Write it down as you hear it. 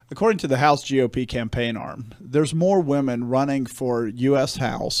According to the House GOP campaign arm, there's more women running for U.S.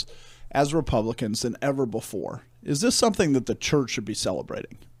 House as Republicans than ever before. Is this something that the church should be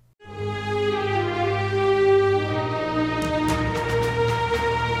celebrating?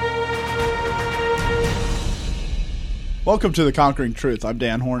 Welcome to The Conquering Truth. I'm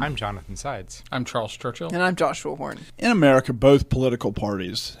Dan Horn. I'm Jonathan Sides. I'm Charles Churchill. And I'm Joshua Horn. In America, both political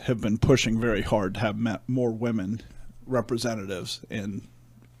parties have been pushing very hard to have more women representatives in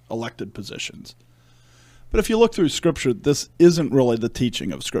elected positions. But if you look through Scripture, this isn't really the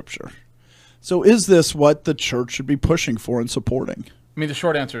teaching of Scripture. So is this what the church should be pushing for and supporting? I mean, the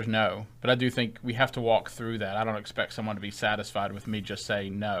short answer is no, but I do think we have to walk through that. I don't expect someone to be satisfied with me just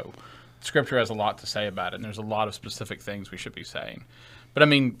saying no. Scripture has a lot to say about it, and there's a lot of specific things we should be saying. But I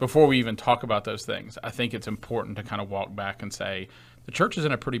mean, before we even talk about those things, I think it's important to kind of walk back and say the church is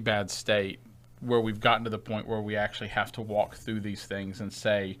in a pretty bad state where we've gotten to the point where we actually have to walk through these things and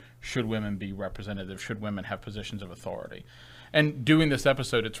say, should women be representative? Should women have positions of authority? And doing this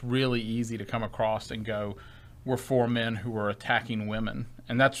episode, it's really easy to come across and go, we're for men who are attacking women.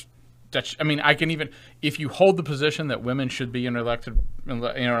 And that's I mean, I can even, if you hold the position that women should be in an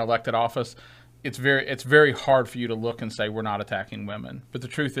elected office, it's very hard for you to look and say we're not attacking women. But the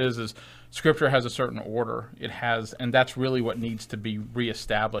truth is Scripture has a certain order. It has, and that's really what needs to be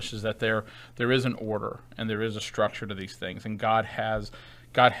reestablished, is that there is an order and there is a structure to these things. And God has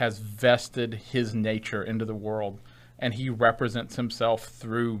vested His nature into the world, and He represents Himself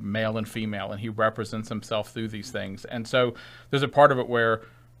through male and female, and He represents Himself through these things. And so there's a part of it where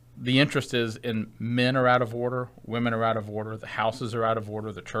the interest is in men are out of order, women are out of order, the houses are out of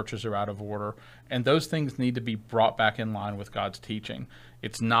order, the churches are out of order, and those things need to be brought back in line with God's teaching.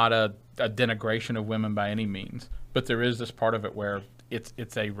 It's not a denigration of women by any means, but there is this part of it where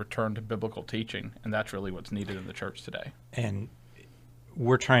it's a return to biblical teaching, and that's really what's needed in the church today. And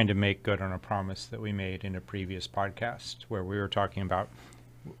we're trying to make good on a promise that we made in a previous podcast where we were talking about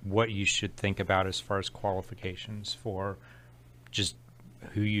what you should think about as far as qualifications for just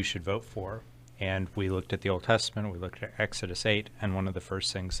who you should vote for. And we looked at the Old Testament, we looked at Exodus 8, and one of the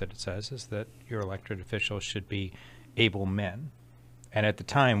first things that it says is that your elected officials should be able men. And at the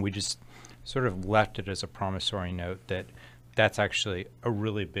time, we just sort of left it as a promissory note that that's actually a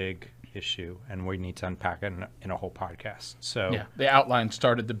really big issue, and we need to unpack it in a whole podcast. So yeah, the outline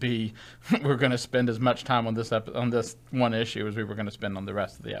started to be we're going to spend as much time on this one issue as we were going to spend on the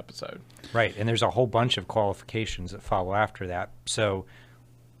rest of the episode. Right, and there's a whole bunch of qualifications that follow after that. So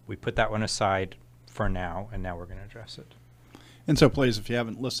we put that one aside for now, and now we're going to address it. And so please, if you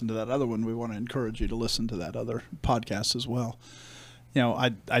haven't listened to that other one, we want to encourage you to listen to that other podcast as well. You know,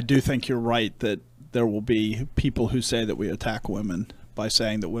 I do think you're right that there will be people who say that we attack women by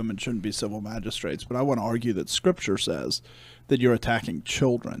saying that women shouldn't be civil magistrates. But I want to argue that Scripture says that you're attacking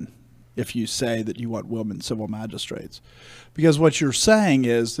children if you say that you want women civil magistrates. Because what you're saying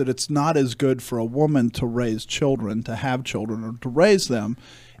is that it's not as good for a woman to raise children, to have children, or to raise them,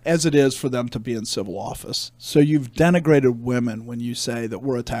 as it is for them to be in civil office. So you've denigrated women when you say that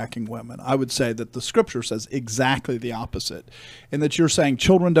we're attacking women. I would say that the Scripture says exactly the opposite, and that you're saying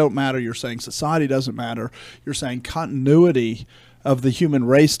children don't matter, you're saying society doesn't matter, you're saying continuity of the human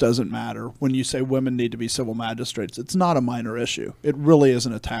race doesn't matter when you say women need to be civil magistrates. It's not a minor issue. It really is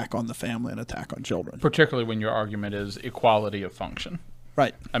an attack on the family, an attack on children. Particularly when your argument is equality of function.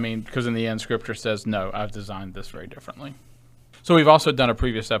 Right. I mean, because in the end, Scripture says, no, I've designed this very differently. So we've also done a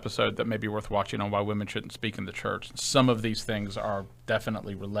previous episode that may be worth watching on why women shouldn't speak in the church. Some of these things are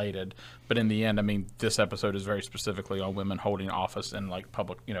definitely related, but in the end, I mean, this episode is very specifically on women holding office in like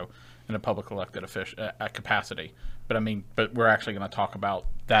public, in a public elected capacity. But we're actually going to talk about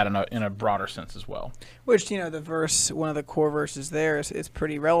that in a broader sense as well. Which, the verse, one of the core verses there is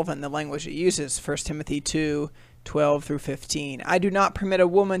pretty relevant in the language it uses. 1 Timothy 2:12 through 15. I do not permit a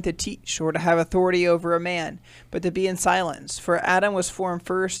woman to teach or to have authority over a man, but to be in silence. For Adam was formed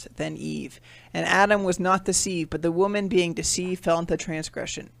first, then Eve. And Adam was not deceived, but the woman being deceived fell into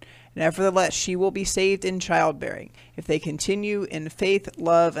transgression. Nevertheless, she will be saved in childbearing, if they continue in faith,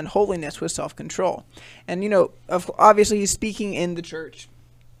 love, and holiness with self-control. And, obviously he's speaking in the church,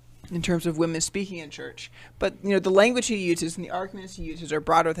 in terms of women speaking in church. But, the language he uses and the arguments he uses are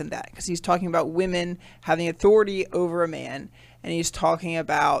broader than that, because he's talking about women having authority over a man, and he's talking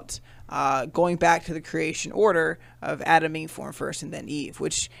about going back to the creation order of Adam being formed first and then Eve,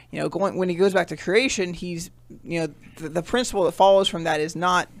 which, when he goes back to creation, he's, the principle that follows from that is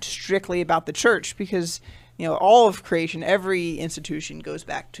not strictly about the church, because, all of creation, every institution goes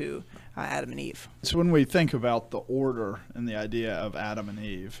back to Adam and Eve. So when we think about the order and the idea of Adam and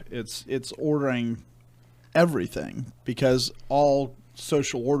Eve, it's ordering everything, because all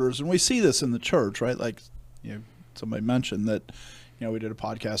social orders, and we see this in the church, right? Like, somebody mentioned that, we did a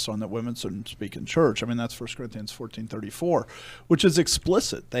podcast on that women shouldn't speak in church. I mean, that's 1 Corinthians 14:34, which is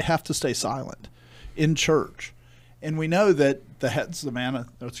explicit. They have to stay silent in church. And we know that the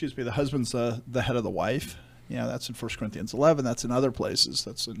husband's the head of the wife. That's in 1 Corinthians 11. That's in other places.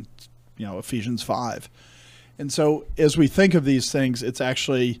 That's in, Ephesians 5. And so as we think of these things, it's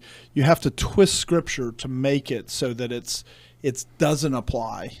actually, you have to twist Scripture to make it so that it doesn't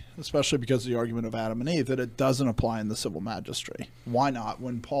apply, especially because of the argument of Adam and Eve, that it doesn't apply in the civil magistracy. Why not?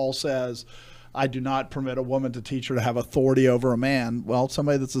 When Paul says, I do not permit a woman to teach or to have authority over a man, well,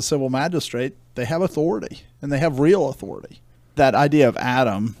 somebody that's a civil magistrate, they have authority, and they have real authority. That idea of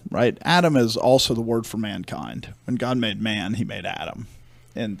Adam, right? Adam is also the word for mankind. When God made man, he made Adam,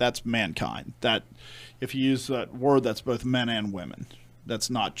 and that's mankind. That if you use that word, that's both men and women. That's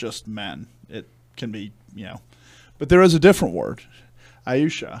not just men. It can be, But there is a different word,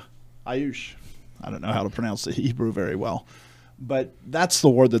 Ayush. I don't know how to pronounce the Hebrew very well. But that's the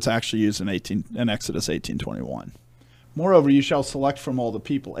word that's actually used in Exodus 18:21. Moreover, you shall select from all the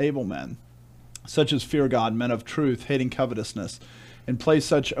people able men, such as fear God, men of truth, hating covetousness, and place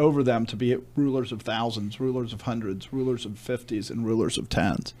such over them to be rulers of thousands, rulers of hundreds, rulers of 50s, and rulers of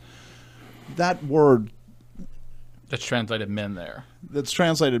 10s. That word... That's translated men there. That's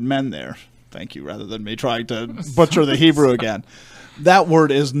translated men there. Thank you, rather than me trying to butcher the Hebrew again. That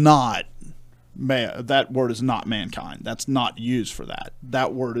word is not mankind. That's not used for that.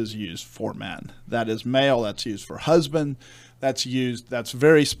 That word is used for men. That is male. That's used for husband. That's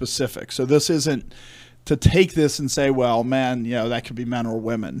very specific. So this isn't to take this and say, well, man, that could be men or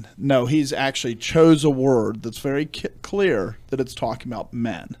women. No, he's actually chose a word that's very clear that it's talking about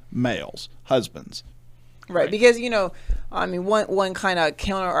men, males, husbands. Right, because, one kind of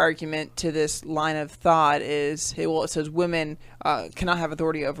counter argument to this line of thought is, hey, well, it says women cannot have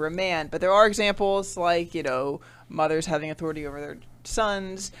authority over a man, but there are examples like, mothers having authority over their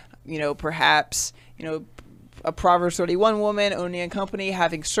sons, perhaps, a Proverbs 31 woman owning a company,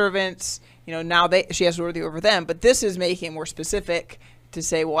 having servants, now she has authority over them, but this is making it more specific to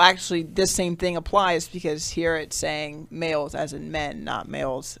say, well, actually, this same thing applies because here it's saying males as in men, not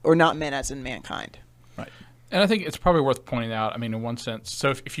males, or not men as in mankind. Right. And I think it's probably worth pointing out, in one sense,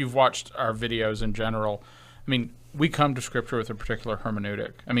 so if you've watched our videos in general, we come to Scripture with a particular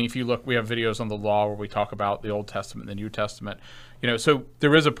hermeneutic. If you look, we have videos on the law where we talk about the Old Testament and the New Testament. So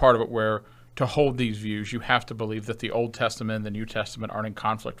there is a part of it where to hold these views, you have to believe that the Old Testament and the New Testament aren't in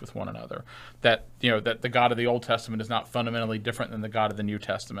conflict with one another. That that the God of the Old Testament is not fundamentally different than the God of the New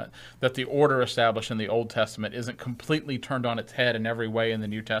Testament. That the order established in the Old Testament isn't completely turned on its head in every way in the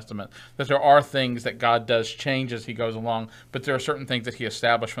New Testament. That there are things that God does change as he goes along, but there are certain things that he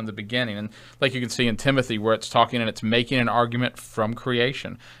established from the beginning. And like you can see in Timothy, where it's talking and it's making an argument from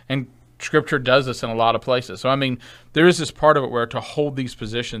creation. And Scripture does this in a lot of places. So, there is this part of it where to hold these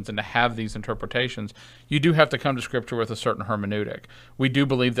positions and to have these interpretations, you do have to come to Scripture with a certain hermeneutic. We do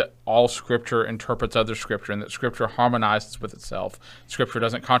believe that all Scripture interprets other Scripture and that Scripture harmonizes with itself. Scripture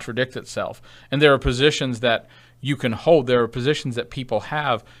doesn't contradict itself. And there are positions that you can hold. There are positions that people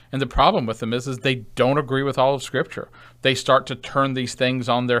have, and the problem with them is they don't agree with all of Scripture. They start to turn these things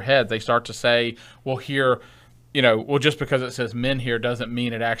on their head. They start to say, well, here... just because it says men here doesn't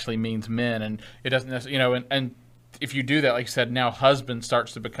mean it actually means men, and it doesn't necessarily, and if you do that, like you said, now husband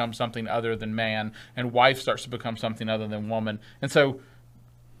starts to become something other than man, and wife starts to become something other than woman, and so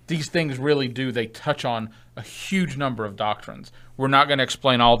these things really they touch on a huge number of doctrines. We're not going to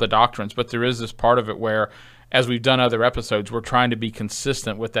explain all the doctrines, but there is this part of it where, as we've done other episodes, we're trying to be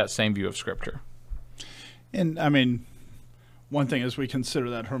consistent with that same view of Scripture. And one thing as we consider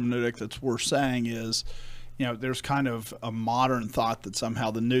that hermeneutic that's worth saying is, there's kind of a modern thought that somehow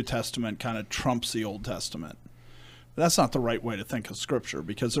the New Testament kind of trumps the Old Testament. But that's not the right way to think of Scripture,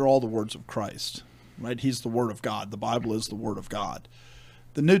 because they're all the words of Christ, right? He's the Word of God. The Bible is the Word of God.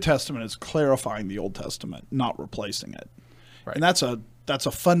 The New Testament is clarifying the Old Testament, not replacing it. Right. And that's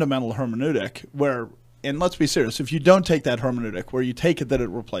a fundamental hermeneutic where, and let's be serious, if you don't take that hermeneutic, where you take it that it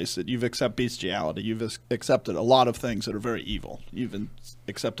replaced it, you've accepted bestiality, you've accepted a lot of things that are very evil, you've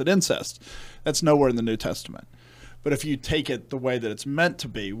accepted incest. That's nowhere in the New Testament. But if you take it the way that it's meant to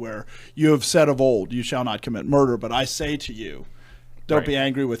be, where you have said of old, you shall not commit murder, but I say to you, don't be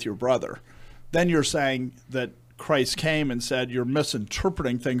angry with your brother, then you're saying that Christ came and said, you're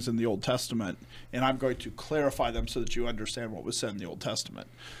misinterpreting things in the Old Testament, and I'm going to clarify them so that you understand what was said in the Old Testament.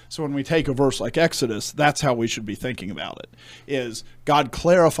 So when we take a verse like Exodus, that's how we should be thinking about it, is God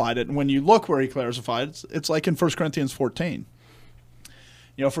clarified it. And when you look where he clarified it, it's like in 1 Corinthians 14.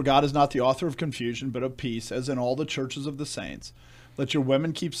 For God is not the author of confusion, but of peace, as in all the churches of the saints. Let your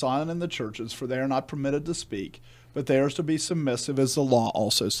women keep silent in the churches, for they are not permitted to speak, but they are to be submissive, as the law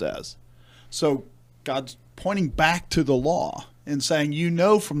also says. So God's pointing back to the law and saying, you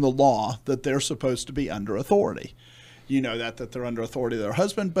know from the law that they're supposed to be under authority. You know that they're under authority of their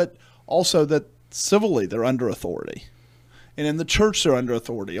husband, but also that civilly they're under authority. And in the church they're under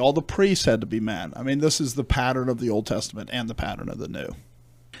authority. All the priests had to be men. I mean, this is the pattern of the Old Testament and the pattern of the New.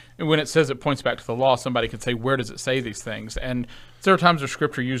 And when it says it points back to the law, somebody could say, where does it say these things? And there are times where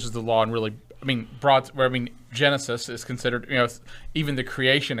Scripture uses the law and really, Genesis is considered, even the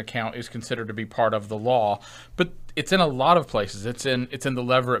creation account is considered to be part of the law. But it's in a lot of places. It's in the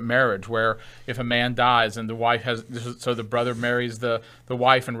levirate marriage, where if a man dies and the wife so the brother marries the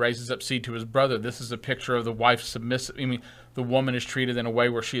wife and raises up seed to his brother. This is a picture of the wife submissive. The woman is treated in a way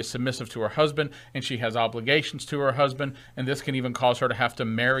where she is submissive to her husband and she has obligations to her husband, and this can even cause her to have to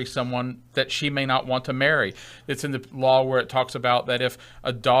marry someone that she may not want to marry. It's in the law where it talks about that if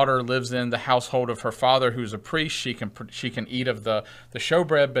a daughter lives in the household of her father who's a priest, she can eat of the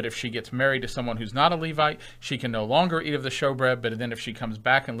showbread, but if she gets married to someone who's not a Levite, she can no longer eat of the showbread, but then if she comes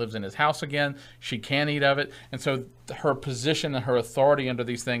back and lives in his house again, she can eat of it. And so her position and her authority under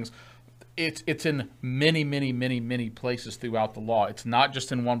these things, it's in many, many, many, many places throughout the law. It's not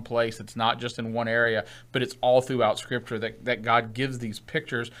just in one place. It's not just in one area, but it's all throughout Scripture that God gives these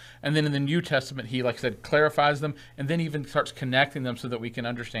pictures. And then in the New Testament, he, like I said, clarifies them and then even starts connecting them so that we can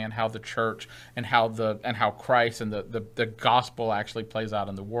understand how the church and how Christ and the gospel actually plays out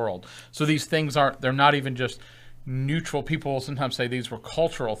in the world. So these things they're not even just neutral. People sometimes say these were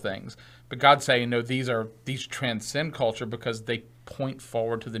cultural things, but God's saying, no, these transcend culture because they point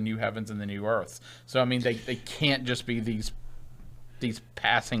forward to the new heavens and the new earth. So they can't just be these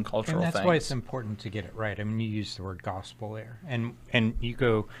passing cultural things. And that's why it's important to get it right. You use the word gospel there, and you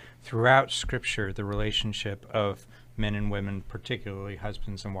go throughout Scripture, the relationship of men and women, particularly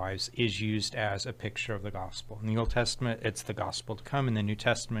husbands and wives, is used as a picture of the gospel. In the Old Testament, it's the gospel to come. In the New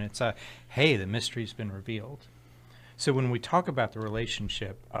Testament, it's hey, the mystery's been revealed. So when we talk about the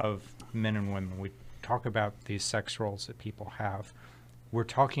relationship of men and women, we talk about these sex roles that people have, we're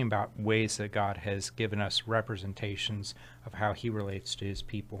talking about ways that God has given us representations of how he relates to his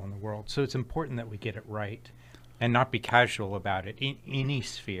people in the world. So it's important that we get it right and not be casual about it in any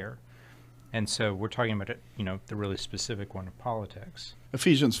sphere. And so we're talking about it, the really specific one of politics.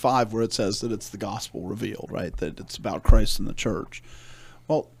 Ephesians 5, where it says that it's the gospel revealed, right? That it's about Christ and the church.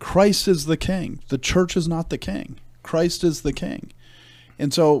 Well, Christ is the king. The church is not the king. Christ is the king.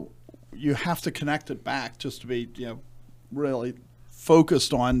 And so you have to connect it back just to be, really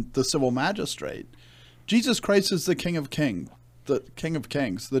focused on the civil magistrate. Jesus Christ is the King of Kings.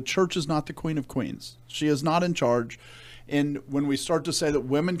 The church is not the Queen of Queens. She is not in charge. And when we start to say that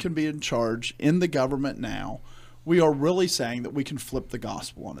women can be in charge in the government now, we are really saying that we can flip the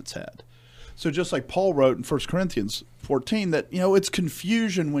gospel on its head. So just like Paul wrote in 1 Corinthians 14 that, it's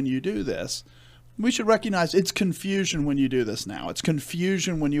confusion when you do this. We should recognize it's confusion when you do this now. It's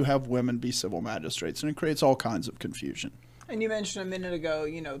confusion when you have women be civil magistrates, and it creates all kinds of confusion. And you mentioned a minute ago,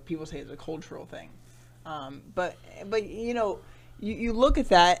 people say it's a cultural thing. But you look at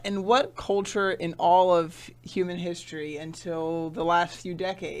that, and what culture in all of human history until the last few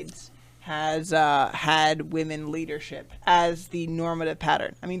decades has had women leadership as the normative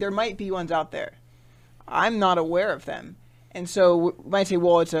pattern? There might be ones out there. I'm not aware of them. And so we might say,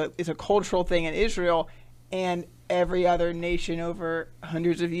 well, it's a cultural thing in Israel and every other nation over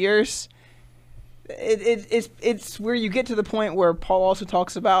hundreds of years. It's where you get to the point where Paul also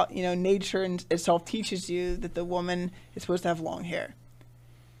talks about, nature itself teaches you that the woman is supposed to have long hair.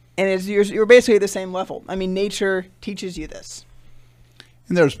 And you're basically at the same level. Nature teaches you this.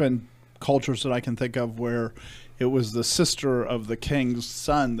 And there's been cultures that I can think of where it was the sister of the king's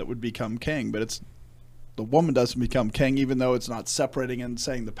son that would become king, but the woman doesn't become king, even though it's not separating and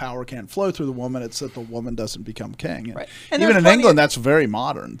saying the power can't flow through the woman. It's that the woman doesn't become king. Right. And even in England, that's very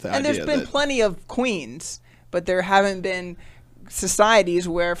modern. And there's been plenty of queens, but there haven't been societies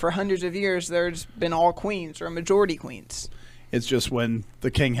where for hundreds of years there's been all queens or a majority queens. It's just when the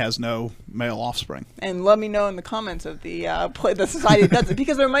king has no male offspring. And let me know in the comments of the society that does it,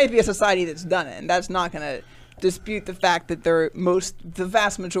 because there might be a society that's done it, and that's not going to dispute the fact that the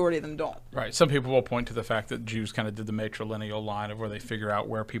vast majority of them don't. Right. Some people will point to the fact that Jews kind of did the matrilineal line of where they figure out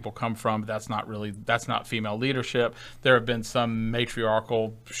where people come from. But that's not female leadership. There have been some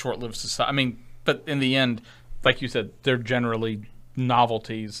matriarchal, short-lived society. But in the end, like you said, they're generally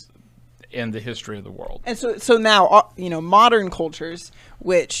novelties in the history of the world. And so now, modern cultures,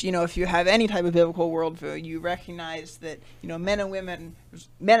 which, if you have any type of biblical worldview, you recognize that, men and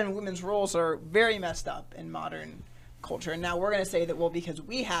women's roles are very messed up in modern culture. And now we're going to say that, well, because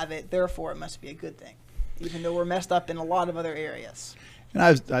we have it, therefore it must be a good thing, even though we're messed up in a lot of other areas.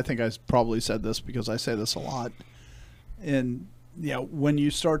 And I think I probably said this because I say this a lot. And, when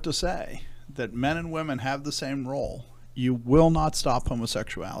you start to say that men and women have the same role, you will not stop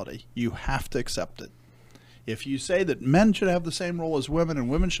homosexuality. You have to accept it. If you say that men should have the same role as women and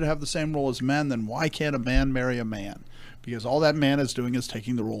women should have the same role as men, then why can't a man marry a man? Because all that man is doing is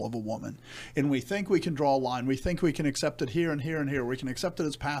taking the role of a woman. And we think we can draw a line. We think we can accept it here and here and here. We can accept it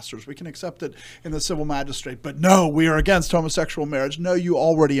as pastors. We can accept it in the civil magistrate. But no, we are against homosexual marriage. No, you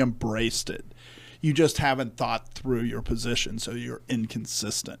already embraced it. You just haven't thought through your position, so you're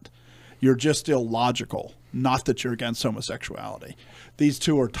inconsistent. You're just illogical, not that you're against homosexuality. These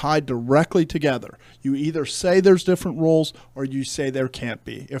two are tied directly together. You either say there's different rules or you say there can't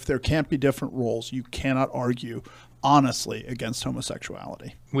be. If there can't be different rules, you cannot argue honestly against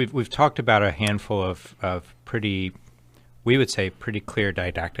homosexuality. We've talked about a handful of pretty, we would say, pretty clear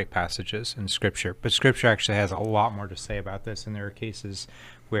didactic passages in Scripture, but Scripture actually has a lot more to say about this, and there are cases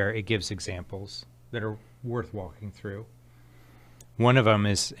where it gives examples that are worth walking through. One of them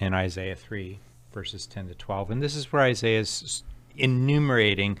is in Isaiah 3, verses 10 to 12, and this is where Isaiah is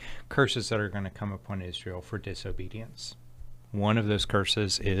enumerating curses that are going to come upon Israel for disobedience. One of those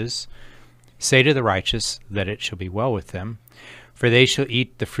curses is, "Say to the righteous that it shall be well with them, for they shall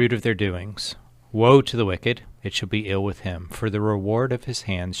eat the fruit of their doings. Woe to the wicked, it shall be ill with him, for the reward of his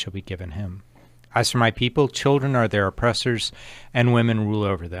hands shall be given him. As for my people, children are their oppressors, and women rule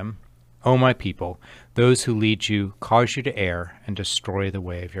over them. O my people, those who lead you cause you to err and destroy the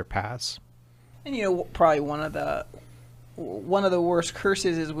way of your paths." And probably one of the worst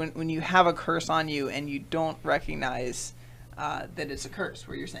curses is when you have a curse on you and you don't recognize that it's a curse,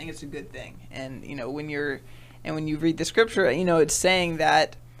 where you're saying it's a good thing. And when you read the Scripture, it's saying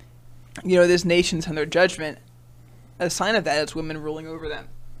that this nation's under judgment. A sign of that is women ruling over them.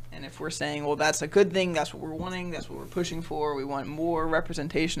 And if we're saying, well, that's a good thing, that's what we're wanting, that's what we're pushing for, we want more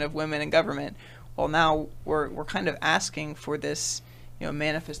representation of women in government, well, now we're kind of asking for this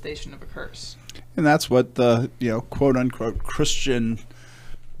manifestation of a curse. And that's what the quote unquote Christian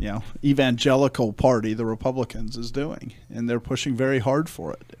evangelical party, the Republicans, is doing, and they're pushing very hard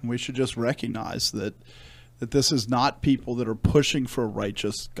for it. And we should just recognize that this is not people that are pushing for a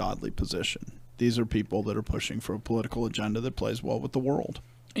righteous, godly position. These are people that are pushing for a political agenda that plays well with the world.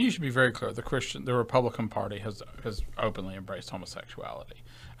 And you should be very clear. The Republican Party has openly embraced homosexuality.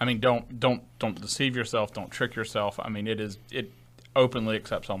 I mean, don't deceive yourself. Don't trick yourself. I mean, it openly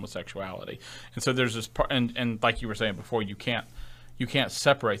accepts homosexuality. And so there's this part, and like you were saying before, you can't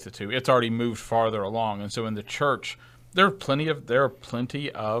separate the two. It's already moved farther along. And so in the church, there are plenty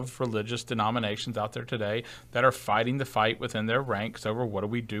of religious denominations out there today that are fighting the fight within their ranks over what do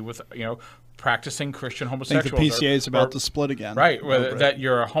we do with practicing Christian homosexuals. I think the PCA is about to split again. Right, whether that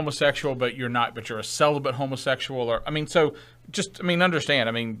you're a homosexual but you're not, but you're a celibate homosexual, understand.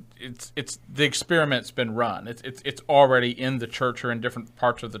 It's the experiment's been run. It's already in the church or in different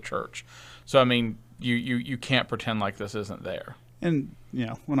parts of the church. So you can't pretend like this isn't there. And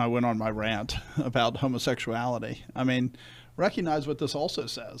when I went on my rant about homosexuality, recognize what this also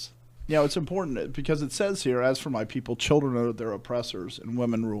says. It's important because it says here, "As for my people, children are their oppressors, and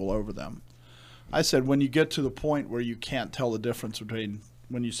women rule over them." I said, when you get to the point where you can't tell the difference between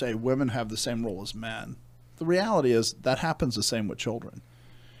when you say women have the same role as men, the reality is that happens the same with children.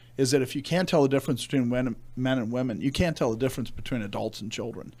 Is that if you can't tell the difference between men and women, you can't tell the difference between adults and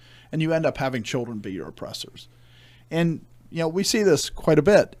children. And you end up having children be your oppressors. And we see this quite a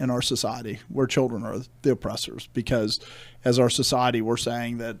bit in our society where children are the oppressors, because as our society, we're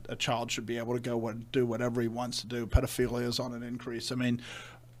saying that a child should be able to go and do whatever he wants to do. Pedophilia is on an increase.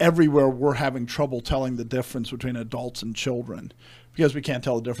 Everywhere we're having trouble telling the difference between adults and children because we can't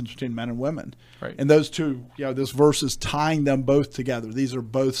tell the difference between men and women. Right. And those two, this verse is tying them both together. These are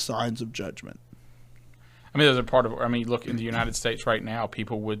both signs of judgment. There's a part of look, in the United States right now,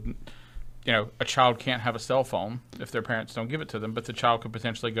 people would a child can't have a cell phone if their parents don't give it to them, but the child could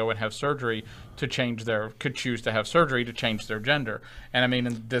potentially go and have surgery to choose to have surgery to change their gender. And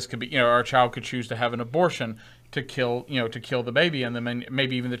and this could be, our child could choose to have an abortion to kill the baby, and then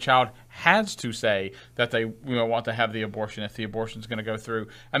maybe even the child has to say that they want to have the abortion if the abortion is going to go through.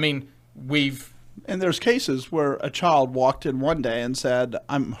 And there's cases where a child walked in one day and said,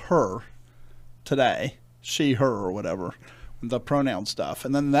 "I'm her today," she, her, or whatever, the pronoun stuff.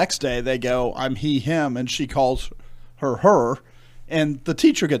 And then the next day they go, "I'm he, him," and she calls her, and the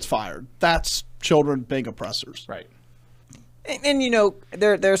teacher gets fired. That's children being oppressors. Right. And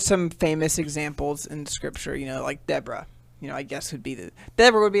there's some famous examples in Scripture, like Deborah. I guess would be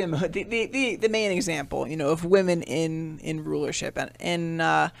Deborah would be the main example, of women in rulership, and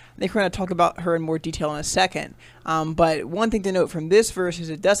I think we're going to talk about her in more detail in a second. But one thing to note from this verse is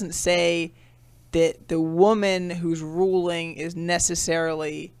it doesn't say that the woman who's ruling is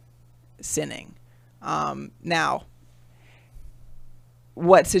necessarily sinning. Now,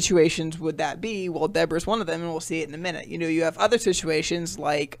 what situations would that be? Well, Deborah's one of them, and we'll see it in a minute. You have other situations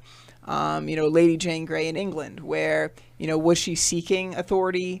like, Lady Jane Grey in England, where, was she seeking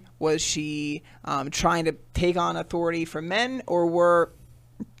authority? Was she trying to take on authority from men? Or were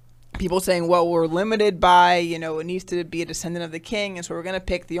people saying, well, we're limited by, it needs to be a descendant of the king, and so we're going to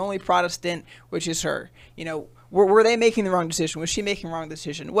pick the only Protestant, which is her. Were they making the wrong decision? Was she making the wrong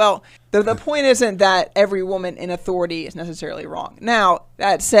decision? Well, the point isn't that every woman in authority is necessarily wrong. Now,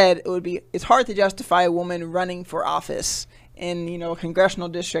 that said, it's hard to justify a woman running for office in, a congressional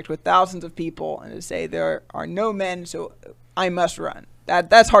district with thousands of people and to say there are no men, so I must run.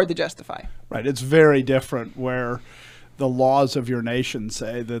 That's hard to justify. Right. It's very different where the laws of your nation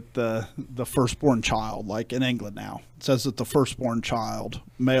say that the firstborn child, like in England now, it says that the firstborn child,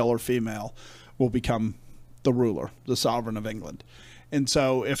 male or female, will become the ruler, the sovereign of England. And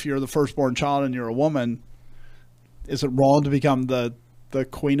so if you're the firstborn child and you're a woman, is it wrong to become the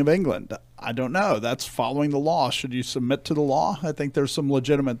Queen of England? I don't know. That's following the law. Should you submit to the law? I think there's some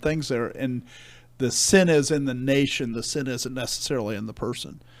legitimate things there. And the sin is in the nation. The sin isn't necessarily in the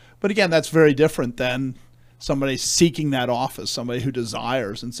person. But again, that's very different than somebody seeking that office, somebody who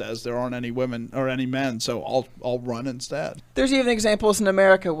desires and says there aren't any women or any men, so I'll run instead. There's even examples in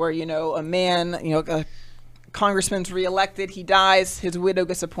America where, a man, a congressman's reelected, he dies, his widow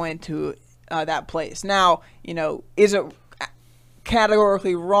gets appointed to that place. Now, is it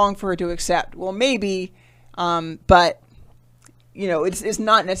categorically wrong for her to accept? Well, maybe, but it's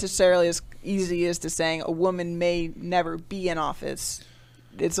not necessarily as easy as to saying a woman may never be in office.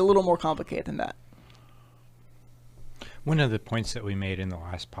 It's a little more complicated than that. One of the points that we made in the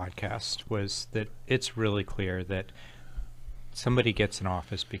last podcast was that it's really clear that somebody gets in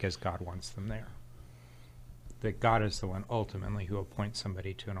office because God wants them there. That God is the one ultimately who appoints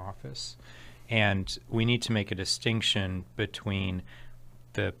somebody to an office. And we need to make a distinction between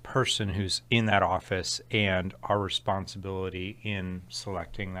the person who's in that office and our responsibility in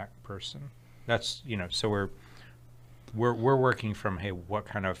selecting that person. That's, so we're working from, hey, what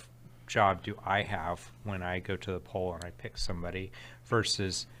kind of job do I have when I go to the poll and I pick somebody,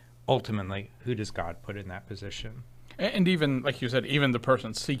 versus ultimately, who does God put in that position? And even, like you said, even the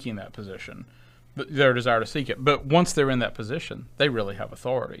person seeking that position, their desire to seek it. But once they're in that position, they really have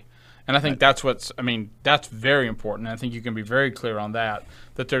authority. And I think that's that's very important. And I think you can be very clear on that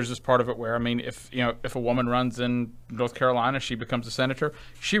there's this part of it where, if a woman runs in North Carolina, she becomes a senator,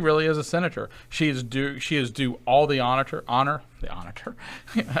 she really is a senator. She is due all the honor.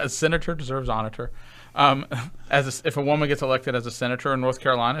 A senator deserves honor. If a woman gets elected as a senator in North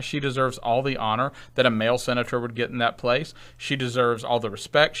Carolina, she deserves all the honor that a male senator would get in that place. She deserves all the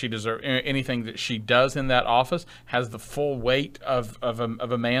respect. She deserves anything that she does in that office has the full weight of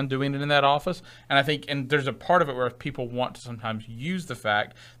a man doing it in that office. And I think, and there's a part of it where people want to sometimes use the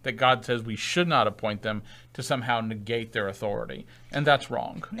fact that God says we should not appoint them to somehow negate their authority. And that's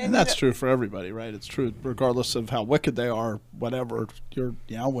wrong. And that's true for everybody, right? It's true regardless of how wicked they are, whatever.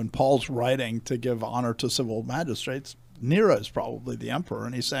 When Paul's writing to give honor to civil magistrates, Nero is probably the emperor,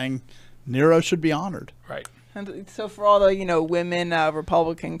 and he's saying Nero should be honored. Right. And so for all the, women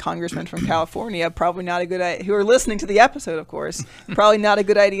Republican congressmen from California, probably not a good idea, who are listening to the episode, of course, probably not a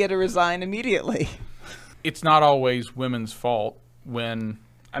good idea to resign immediately. It's not always women's fault when,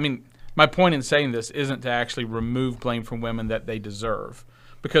 my point in saying this isn't to actually remove blame from women that they deserve.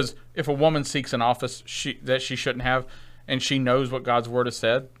 Because if a woman seeks an office that she shouldn't have, and she knows what God's word has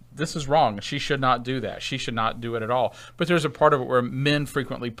said, this is wrong. She should not do that. She should not do it at all. But there's a part of it where men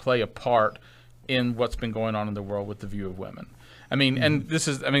frequently play a part in what's been going on in the world with the view of women. And this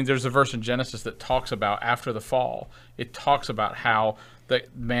is, there's a verse in Genesis that talks about after the fall, it talks about how the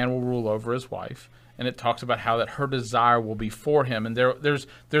man will rule over his wife. And it talks about how that her desire will be for him. And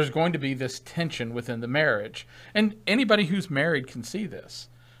there's going to be this tension within the marriage. And anybody who's married can see this.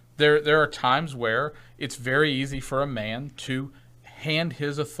 There are times where it's very easy for a man to hand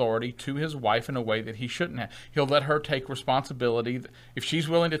his authority to his wife in a way that he shouldn't have. He'll let her take responsibility. If she's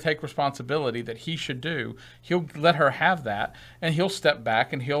willing to take responsibility that he should do, he'll let her have that, and he'll step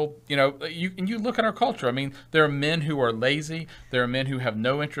back and he'll, you look at our culture. I mean, there are men who are lazy. There are men who have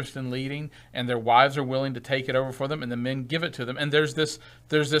no interest in leading, and their wives are willing to take it over for them, and the men give it to them. And there's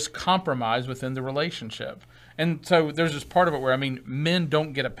this compromise within the relationship. And so there's this part of it where, men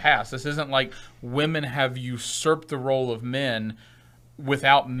don't get a pass. This isn't like women have usurped the role of men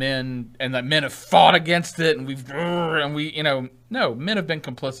without men, and that men have fought against it, and no, men have been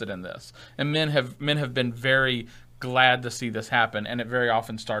complicit in this, and men have been very glad to see this happen, and it very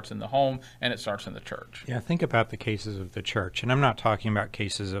often starts in the home, and it starts in the church. Yeah, think about the cases of the church, and I'm not talking about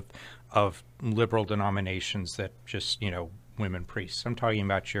cases of liberal denominations that just, women priests. I'm talking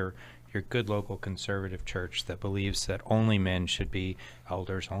about your good local conservative church that believes that only men should be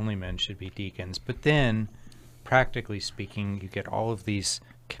elders, only men should be deacons. But then, practically speaking, you get all of these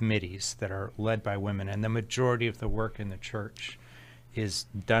committees that are led by women, and the majority of the work in the church is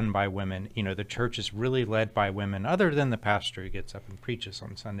done by women. The church is really led by women, other than the pastor who gets up and preaches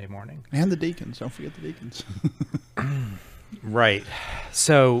on Sunday morning. And the deacons. Don't forget the deacons. Right.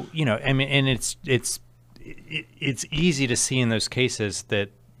 So, and it's easy to see in those cases that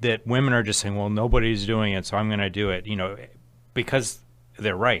women are just saying, well, nobody's doing it, so I'm going to do it, because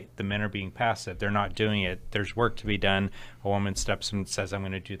they're right. The men are being passive. They're not doing it. There's work to be done. A woman steps and says, I'm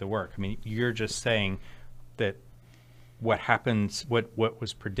going to do the work. You're just saying that what happens, what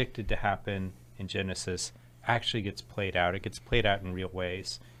was predicted to happen in Genesis actually gets played out. It gets played out in real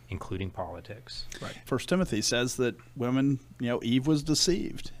ways, including politics. Right. 1 Timothy says that women, Eve was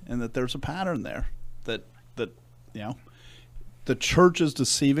deceived, and that there's a pattern there that the church is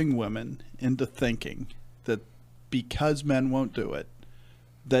deceiving women into thinking that because men won't do it,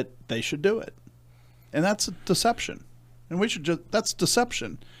 that they should do it. And that's a deception. And that's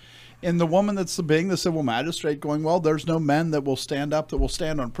deception. And the woman that's being the civil magistrate going, well, there's no men that will stand up, that will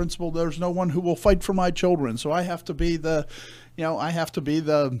stand on principle. There's no one who will fight for my children. So I have to be the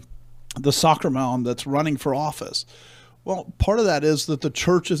soccer mom that's running for office. Well, part of that is that the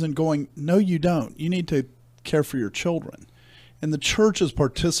church isn't going, no, you don't. You need to care for your children. And the church is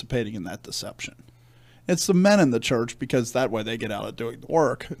participating in that deception. It's the men in the church, because that way they get out of doing the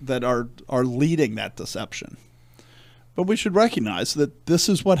work, that are leading that deception. But we should recognize that this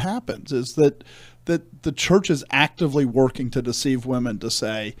is what happens, is that the church is actively working to deceive women to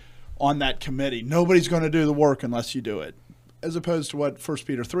say on that committee, nobody's going to do the work unless you do it. As opposed to what 1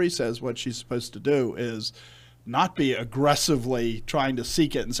 Peter 3 says, what she's supposed to do is not be aggressively trying to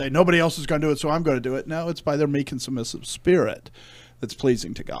seek it and say, nobody else is going to do it, so I'm going to do it. No, it's by their meek and submissive spirit that's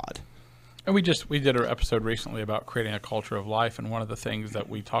pleasing to God. And we did an episode recently about creating a culture of life, and one of the things that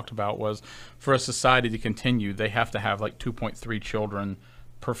we talked about was, for a society to continue, they have to have like 2.3 children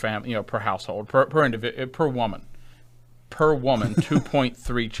per family, per household, per woman,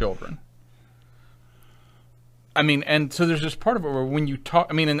 2.3 children. And so there's this part of it where when you talk,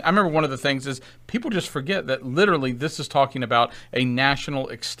 and I remember one of the things is people just forget that literally this is talking about a national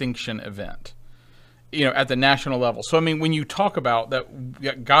extinction event, at the national level. So, when you talk about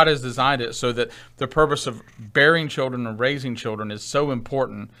that, God has designed it so that the purpose of bearing children and raising children is so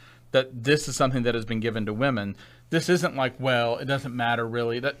important that this is something that has been given to women. This isn't like, well, it doesn't matter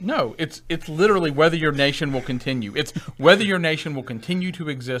really. No, it's literally whether your nation will continue. It's whether your nation will continue to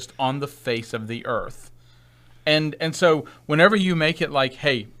exist on the face of the earth. And so whenever you make it like,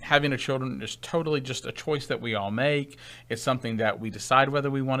 hey, having a children is totally just a choice that we all make. It's something that we decide whether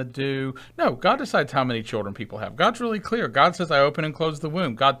we want to do. No, God decides how many children people have. God's really clear. God says, I open and close the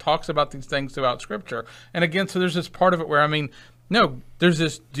womb. God talks about these things throughout Scripture. And again, so there's this part of it where, no, there's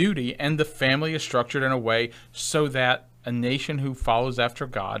this duty, and the family is structured in a way so that a nation who follows after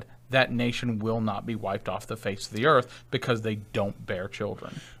God, that nation will not be wiped off the face of the earth because they don't bear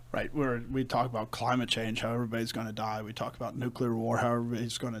children. Right, we talk about climate change, how everybody's going to die. We talk about nuclear war, how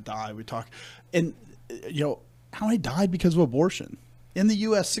everybody's going to die. We talk, and how many died because of abortion? In the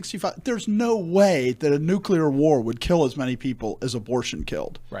U.S., 65. There's no way that a nuclear war would kill as many people as abortion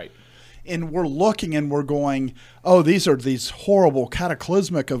killed. Right. And we're looking and we're going, oh, these are these horrible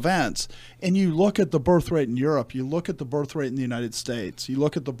cataclysmic events. And you look at the birth rate in Europe, you look at the birth rate in the United States, you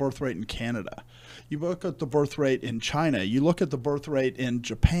look at the birth rate in Canada, you look at the birth rate in China, you look at the birth rate in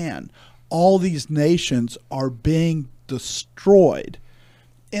Japan. All these nations are being destroyed.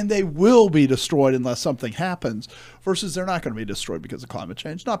 And they will be destroyed unless something happens, versus they're not going to be destroyed because of climate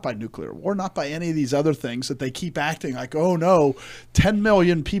change, not by nuclear war, not by any of these other things that they keep acting like, oh no, 10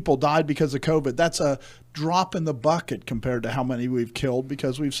 million people died because of COVID. That's a drop in the bucket compared to how many we've killed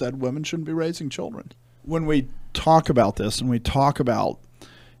because we've said women shouldn't be raising children. when we talk about this and we talk about,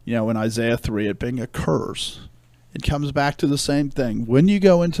 in Isaiah 3, it being a curse, it comes back to the same thing. When you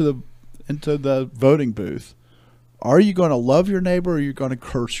go into the voting booth, are you going to love your neighbor or are you going to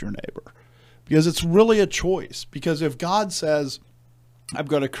curse your neighbor? Because it's really a choice. Because if God says, I'm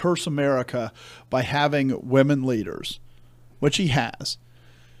going to curse America by having women leaders, which he has,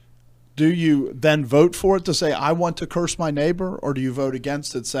 do you then vote for it to say, I want to curse my neighbor? Or do you vote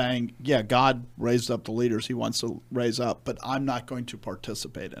against it saying, yeah, God raised up the leaders he wants to raise up, but I'm not going to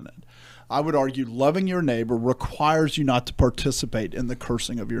participate in it? I would argue loving your neighbor requires you not to participate in the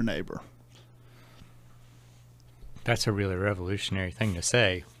cursing of your neighbor. That's a really revolutionary thing to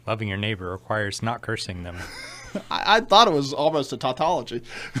say. Loving your neighbor requires not cursing them. I thought it was almost a tautology.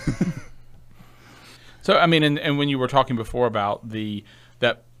 So, I mean, and when you were talking before about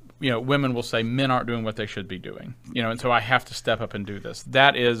that women will say men aren't doing what they should be doing, and so I have to step up and do this.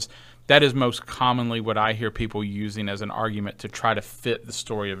 That is most commonly what I hear people using as an argument to try to fit the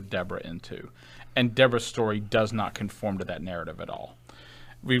story of Deborah into. And Deborah's story does not conform to that narrative at all.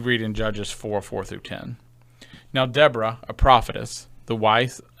 We read in Judges 4 through 10. Now Deborah, a prophetess,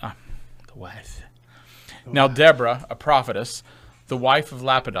 Now Deborah, a prophetess, the wife of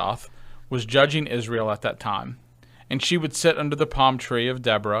Lapidoth, was judging Israel at that time. And she would sit under the palm tree of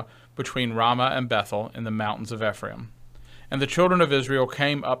Deborah between Ramah and Bethel in the mountains of Ephraim. And the children of Israel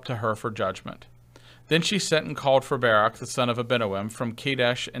came up to her for judgment. Then she sent and called for Barak the son of Abinoam from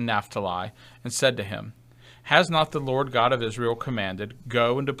Kedesh and Naphtali, and said to him, Has not the Lord God of Israel commanded,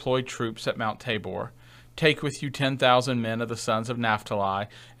 Go and deploy troops at Mount Tabor? Take with you 10,000 men of the sons of Naphtali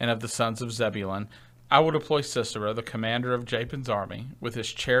and of the sons of Zebulun. I will deploy Sisera, the commander of Jabin's army, with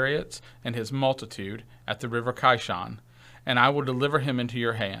his chariots and his multitude at the river Kishon, and I will deliver him into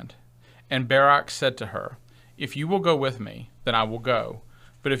your hand. And Barak said to her, If you will go with me, then I will go.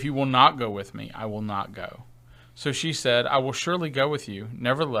 But if you will not go with me, I will not go. So she said, I will surely go with you.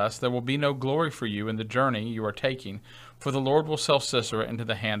 Nevertheless, there will be no glory for you in the journey you are taking, for the Lord will sell Sisera into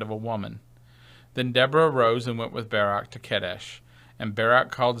the hand of a woman. Then Deborah arose and went with Barak to Kadesh. And Barak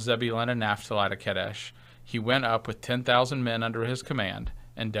called Zebulun and Naphtali to Kadesh. He went up with 10,000 men under his command,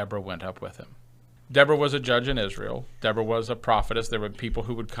 and Deborah went up with him. Deborah was a judge in Israel. Deborah was a prophetess. There were people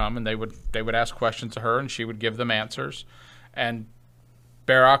who would come and they would ask questions to her, and she would give them answers. And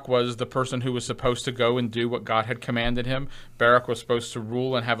Barak was the person who was supposed to go and do what God had commanded him. Barak was supposed to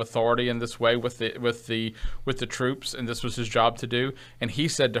rule and have authority in this way with the troops, and this was his job to do. And he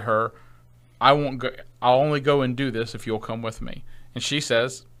said to her, I won't go. I'll only go and do this if you'll come with me. And she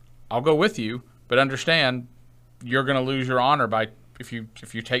says, I'll go with you, but understand you're going to lose your honor by if you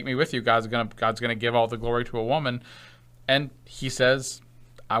take me with you. God's going to give all the glory to a woman. And he says,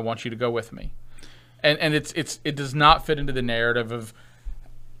 I want you to go with me. And it does not fit into the narrative of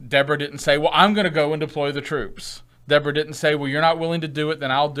Deborah didn't say, well, I'm going to go and deploy the troops. Deborah didn't say, well, you're not willing to do it,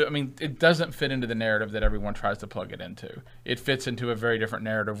 then I'll do it. I mean, it doesn't fit into the narrative that everyone tries to plug it into. It fits into a very different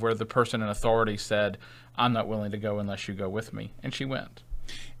narrative where the person in authority said, I'm not willing to go unless you go with me. And she went.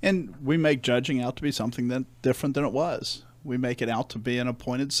 And we make judging out to be something different than it was. We make it out to be an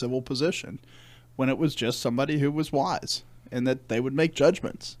appointed civil position when it was just somebody who was wise and that they would make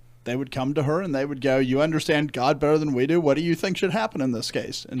judgments. They would come to her and they would go, you understand God better than we do. What do you think should happen in this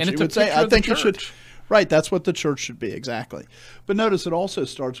case? And she would say, I think it should. Right, that's what the church should be, exactly. But notice it also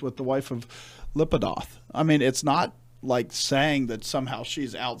starts with the wife of Lapidoth. I mean, it's not like saying that somehow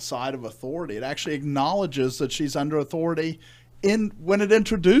she's outside of authority. It actually acknowledges that she's under authority when it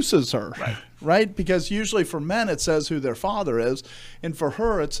introduces her, right? Because usually for men it says who their father is, and for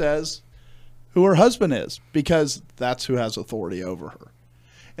her it says who her husband is, because that's who has authority over her.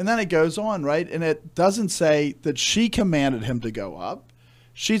 And then it goes on, right? And it doesn't say that she commanded him to go up.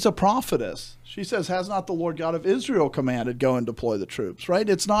 She's a prophetess. She says, has not the Lord God of Israel commanded, go and deploy the troops, right?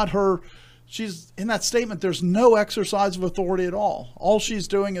 It's not her. She's in that statement. There's no exercise of authority at all. All she's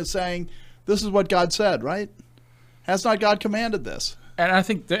doing is saying, this is what God said, right? Has not God commanded this? And I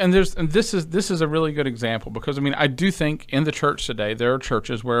think, this is a really good example because, I mean, I do think in the church today, there are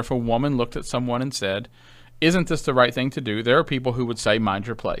churches where if a woman looked at someone and said, isn't this the right thing to do? There are people who would say, mind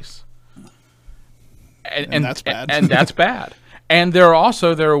your place. And that's bad. And that's bad. And there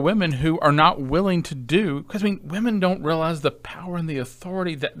are women who are not willing to do, because I mean, women don't realize the power and the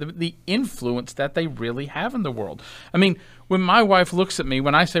authority, that the influence that they really have in the world. I mean, when my wife looks at me,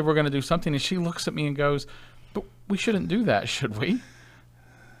 when I say we're going to do something, and she looks at me and goes, but we shouldn't do that, should we?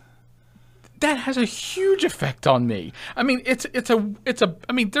 that has a huge effect on me. I mean,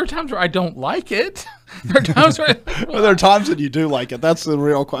 I mean, there are times where I don't like it. There are times where, Well, there are times that you do like it. That's the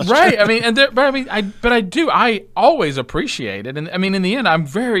real question. right? I mean, I always appreciate it, and I mean, in the end, I'm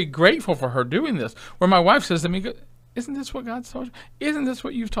very grateful for her doing this. Where my wife says to me, "Isn't this what God's told you? Isn't this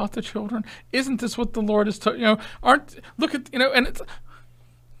what you've taught the children? Isn't this what the Lord has taught? Look at and it's."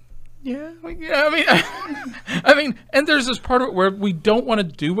 Yeah, I mean, I mean, and there's this part of it where we don't want to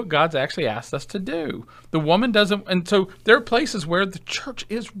do what God's actually asked us to do. The woman doesn't, and so there are places where the church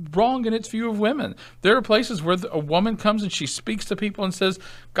is wrong in its view of women. There are places where a woman comes and she speaks to people and says,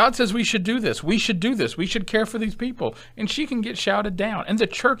 God says we should do this, we should do this, we should care for these people, and she can get shouted down, and the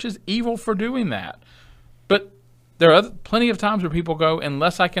church is evil for doing that. But there are plenty of times where people go,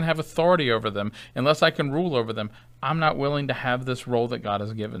 unless I can have authority over them, unless I can rule over them, I'm not willing to have this role that God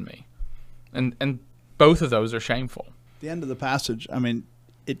has given me. And both of those are shameful. The end of the passage, I mean,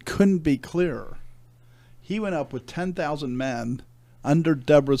 it couldn't be clearer. He went up with 10,000 men under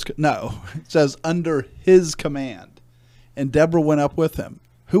Deborah's, no, it says under his command. And Deborah went up with him.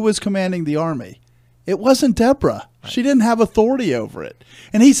 Who was commanding the army? It wasn't Deborah. Right. She didn't have authority over it.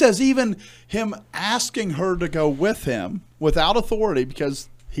 And he says even him asking her to go with him without authority because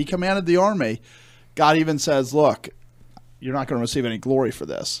he commanded the army, God even says, look, you're not going to receive any glory for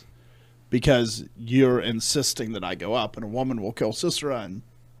this, because you're insisting that I go up, and a woman will kill Sisera, and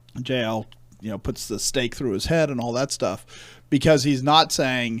Jael, puts the stake through his head and all that stuff, because he's not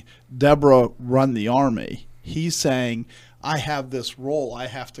saying, Deborah, run the army. He's saying, I have this role. I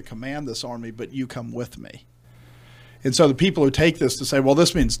have to command this army, but you come with me. And so the people who take this to say, well,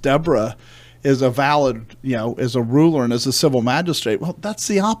 this means Deborah is a valid, is a ruler and is a civil magistrate. Well, that's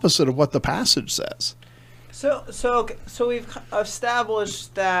the opposite of what the passage says. So we've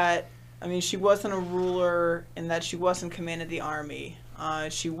established that, I mean, she wasn't a ruler and that she wasn't commanded the army.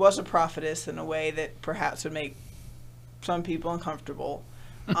 She was a prophetess in a way that perhaps would make some people uncomfortable.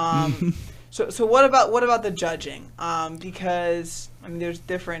 So what about the judging? Because I mean, there's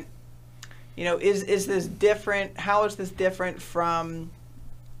different. Is this different? How is this different from,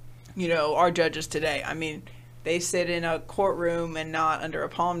 our judges today? I mean, they sit in a courtroom and not under a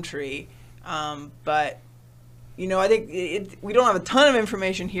palm tree, but. I think we don't have a ton of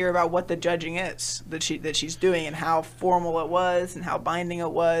information here about what the judging is that she's doing and how formal it was and how binding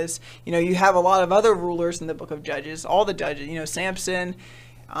it was. You have a lot of other rulers in the book of Judges, all the judges, Samson,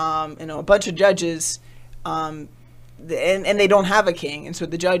 a bunch of judges, and they don't have a king. And so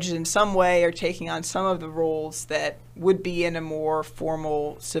the judges in some way are taking on some of the roles that would be in a more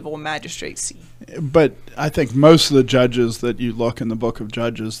formal civil magistrate seat. But I think most of the judges that you look in the book of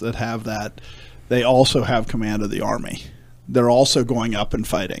Judges that have that, they also have command of the army. They're also going up and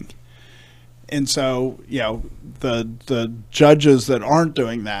fighting. And so, the judges that aren't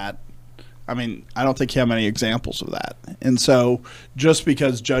doing that, I mean, I don't think you have many examples of that. And so just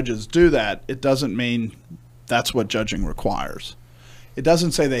because judges do that, it doesn't mean that's what judging requires. It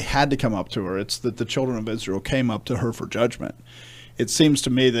doesn't say they had to come up to her. It's that the children of Israel came up to her for judgment. It seems to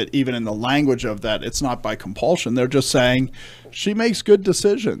me that even in the language of that, it's not by compulsion. They're just saying she makes good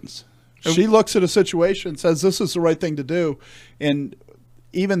decisions. She looks at a situation and says, this is the right thing to do. And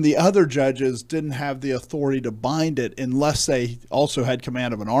even the other judges didn't have the authority to bind it unless they also had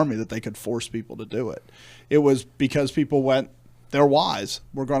command of an army that they could force people to do it. It was because people went, they're wise,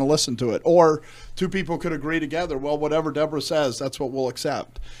 we're going to listen to it. Or two people could agree together, well, whatever Deborah says, that's what we'll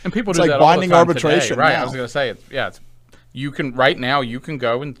accept. And people it's do like that binding all the time arbitration today, right? now. I was going to say, you can right now. You can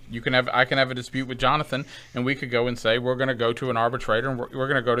go and I can have a dispute with Jonathan, and we could go and say we're going to go to an arbitrator, and we're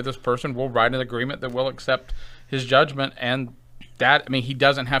going to go to this person. We'll write an agreement that we'll accept his judgment, and that, I mean, he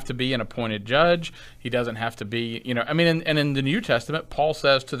doesn't have to be an appointed judge. He doesn't have to be, I mean, and in the New Testament, Paul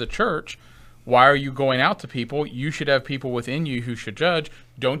says to the church, why are you going out to people? You should have people within you who should judge.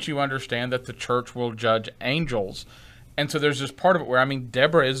 Don't you understand that the church will judge angels? And so there's this part of it where, I mean,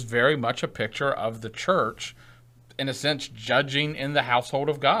 Deborah is very much a picture of the church, in a sense, judging in the household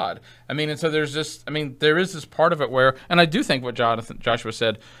of God. I mean, and so there is this part of it where, and I do think what Joshua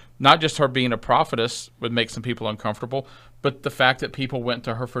said, not just her being a prophetess would make some people uncomfortable, but the fact that people went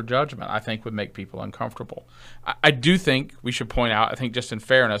to her for judgment, I think, would make people uncomfortable. I do think we should point out, I think just in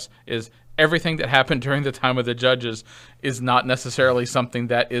fairness, is everything that happened during the time of the judges is not necessarily something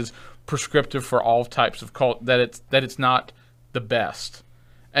that is prescriptive for all types of cult, that it's not the best.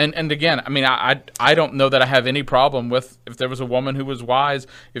 And again, I mean, I don't know that I have any problem with if there was a woman who was wise,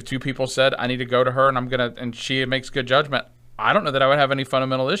 if two people said, I need to go to her and she makes good judgment. I don't know that I would have any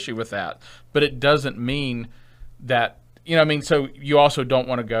fundamental issue with that. But it doesn't mean that, so you also don't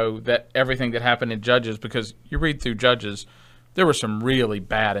want to go that everything that happened in Judges, because you read through Judges, there were some really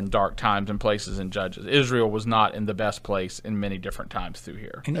bad and dark times and places in Judges. Israel was not in the best place in many different times through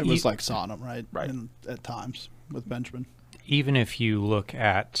here. And it was like Sodom, right? Right. At times with Benjamin. Even if you look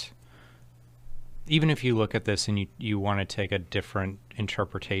at this and you want to take a different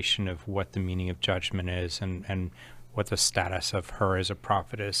interpretation of what the meaning of judgment is and what the status of her as a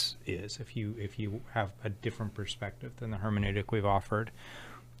prophetess is, if you have a different perspective than the hermeneutic we've offered,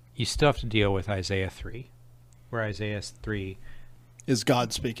 you still have to deal with Isaiah 3, where Isaiah 3 is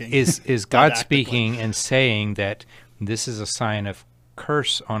God speaking. Is God speaking and saying that this is a sign of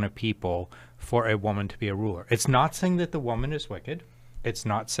curse on a people for a woman to be a ruler. It's not saying that the woman is wicked. It's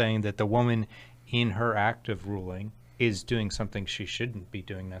not saying that the woman in her act of ruling is doing something she shouldn't be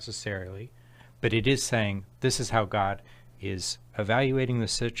doing necessarily. But it is saying this is how God is evaluating the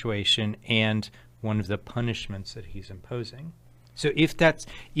situation and one of the punishments that he's imposing. So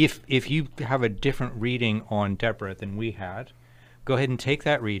if you have a different reading on Deborah than we had, go ahead and take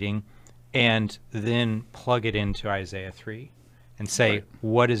that reading and then plug it into Isaiah 3 and say, right,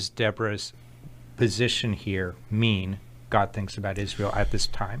 what does Deborah's position here mean God thinks about Israel at this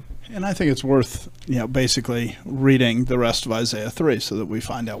time? And I think it's worth, basically reading the rest of Isaiah 3 so that we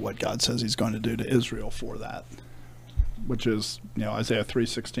find out what God says he's going to do to Israel for that, which is, Isaiah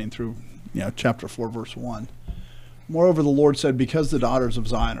 3:16 through, chapter 4, verse 1. Moreover, the Lord said, because the daughters of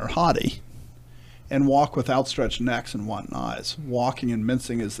Zion are haughty and walk with outstretched necks and wanton eyes, walking and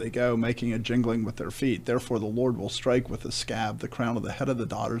mincing as they go, making a jingling with their feet, therefore the Lord will strike with a scab the crown of the head of the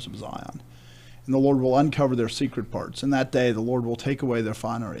daughters of Zion. And the Lord will uncover their secret parts. In that day the Lord will take away their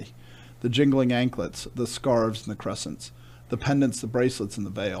finery, the jingling anklets, the scarves and the crescents, the pendants, the bracelets and the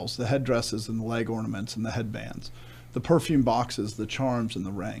veils, the headdresses and the leg ornaments and the headbands, the perfume boxes, the charms and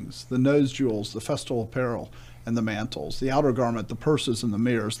the rings, the nose jewels, the festal apparel and the mantles, the outer garment, the purses and the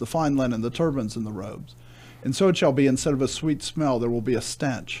mirrors, the fine linen, the turbans and the robes. And so it shall be, instead of a sweet smell, there will be a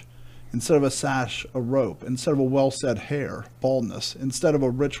stench. Instead of a sash, a rope. Instead of a well-set hair, baldness. Instead of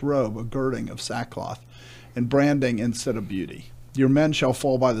a rich robe, a girding of sackcloth. And branding instead of beauty. Your men shall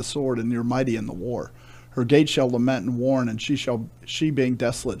fall by the sword, and your mighty in the war. Her gates shall lament and warn, and she being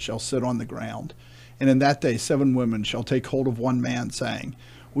desolate shall sit on the ground. And in that day 7 women shall take hold of one man, saying,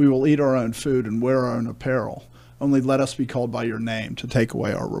 we will eat our own food and wear our own apparel. Only let us be called by your name to take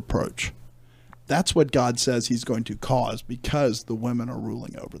away our reproach. That's what God says he's going to cause because the women are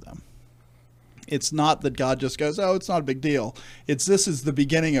ruling over them. It's not that God just goes, oh, it's not a big deal. This is the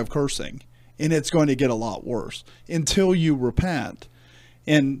beginning of cursing, and it's going to get a lot worse until you repent.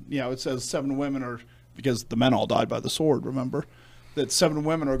 And, it says 7 women are, because the men all died by the sword, remember, that 7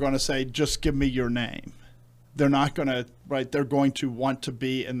 women are going to say, just give me your name. They're not going to, right, they're going to want to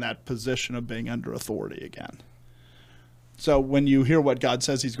be in that position of being under authority again. So when you hear what God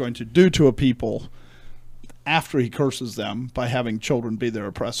says he's going to do to a people after he curses them by having children be their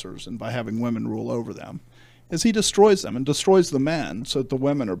oppressors and by having women rule over them, is he destroys them and destroys the men so that the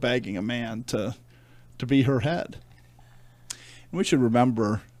women are begging a man to be her head. And we should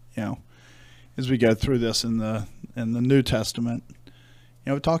remember, as we go through this in the New Testament,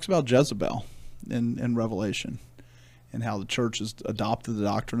 it talks about Jezebel in Revelation and how the church has adopted the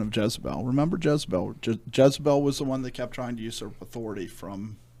doctrine of Jezebel. Remember Jezebel? Jezebel was the one that kept trying to usurp authority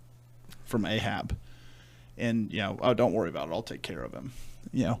from Ahab. And, oh, don't worry about it. I'll take care of him.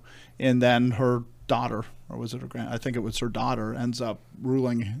 And then her daughter, or was it her I think it was her daughter, ends up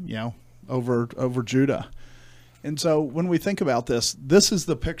ruling, over Judah. And so when we think about this is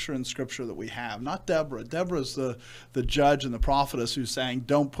the picture in Scripture that we have, not Deborah. Deborah's the judge and the prophetess who's saying,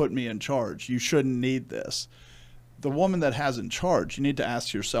 don't put me in charge. You shouldn't need this. The woman that has in charge, you need to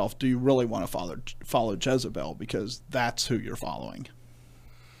ask yourself, do you really want to follow Jezebel? Because that's who you're following.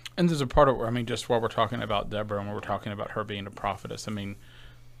 And there's a part of where, just while we're talking about Deborah and we're talking about her being a prophetess,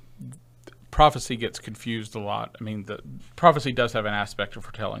 prophecy gets confused a lot. The prophecy does have an aspect of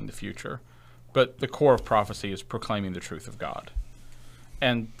foretelling the future, but the core of prophecy is proclaiming the truth of God.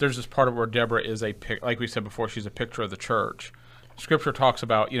 And there's this part of where Deborah is like we said before, she's a picture of the church. Scripture talks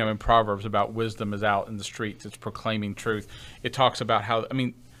about, in Proverbs, about wisdom is out in the streets. It's proclaiming truth. It talks about how,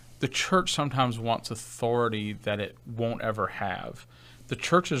 the church sometimes wants authority that it won't ever have. The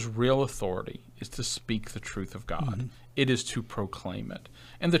church's real authority is to speak the truth of God. Mm-hmm. It is to proclaim it.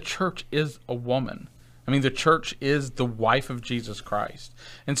 And the church is a woman. The church is the wife of Jesus Christ.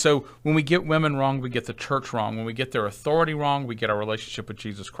 And so when we get women wrong, we get the church wrong. When we get their authority wrong, we get our relationship with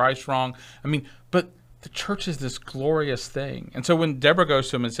Jesus Christ wrong. But the church is this glorious thing. And so when Deborah goes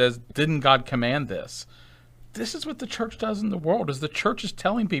to him and says, didn't God command this? this is what the church does in the world, is the church is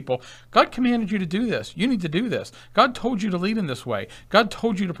telling people, God commanded you to do this. You need to do this. God told you to lead in this way. God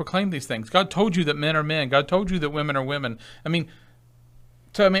told you to proclaim these things. God told you that men are men. God told you that women are women.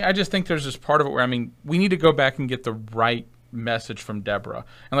 I just think there's this part of it where, we need to go back and get the right message from Deborah.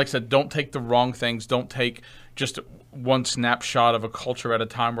 And like I said, don't take the wrong things. Don't take just one snapshot of a culture at a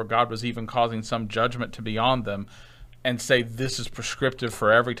time where God was even causing some judgment to be on them and say this is prescriptive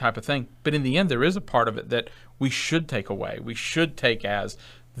for every type of thing. But in the end, there is a part of it that we should take away. We should take as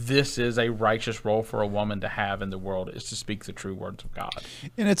this is a righteous role for a woman to have in the world, is to speak the true words of God.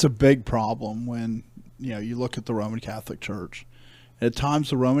 And it's a big problem when, you look at the Roman Catholic Church. At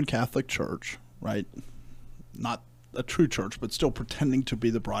times the Roman Catholic Church, right, not a true church, but still pretending to be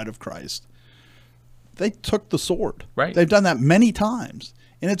the bride of Christ, they took the sword. Right. They've done that many times.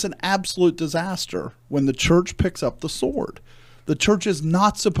 And it's an absolute disaster when the church picks up the sword. The church is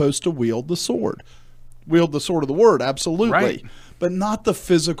not supposed to wield the sword. Wield the sword of the word, absolutely, right, but not the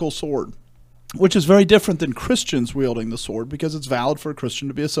physical sword, which is very different than Christians wielding the sword, because it's valid for a Christian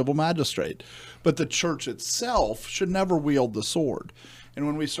to be a civil magistrate. But the church itself should never wield the sword. And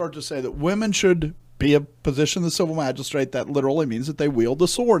when we start to say that women should be a position of the civil magistrate, that literally means that they wield the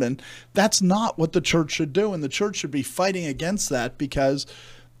sword. And that's not what the church should do. And the church should be fighting against that, because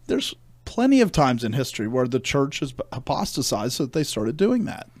there's plenty of times in history where the church has apostatized so that they started doing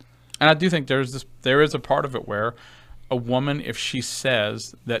that. And I do think there is a part of it where a woman, if she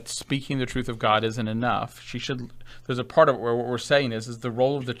says that speaking the truth of God isn't enough, there's a part of it where what we're saying is the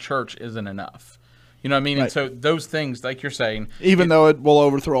role of the church isn't enough. You know what I mean? Right. And so those things, like you're saying, even though it will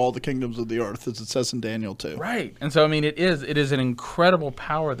overthrow all the kingdoms of the earth, as it says in Daniel 2. Right. And so, it is an incredible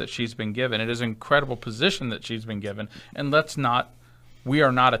power that she's been given. It is an incredible position that she's been given. And we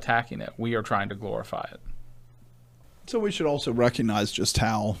are not attacking it. We are trying to glorify it. So we should also recognize just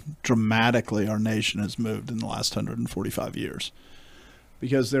how dramatically our nation has moved in the last 145 years.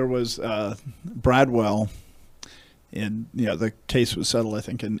 Because there was Bradwell. And the case was settled, I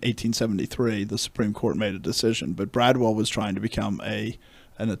think, in 1873. The Supreme Court made a decision, but Bradwell was trying to become an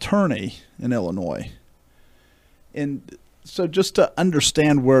attorney in Illinois. And so just to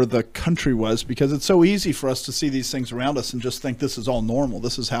understand where the country was, because it's so easy for us to see these things around us and just think this is all normal.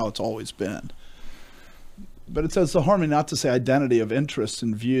 This is how it's always been. But it says the harmony, not to say identity, of interests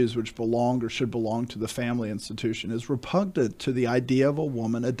and views which belong or should belong to the family institution is repugnant to the idea of a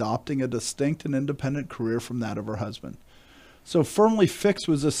woman adopting a distinct and independent career from that of her husband. So firmly fixed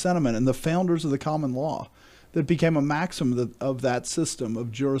was this sentiment in the founders of the common law that became a maxim of that system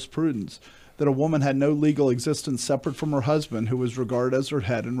of jurisprudence, that a woman had no legal existence separate from her husband, who was regarded as her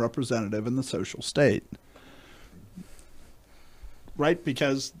head and representative in the social state. Right,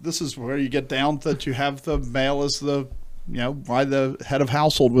 because this is where you get down that you have the male as why the head of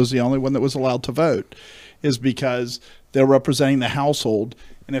household was the only one that was allowed to vote, is because they're representing the household.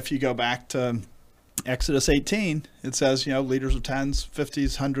 And if you go back to Exodus 18, it says, leaders of tens,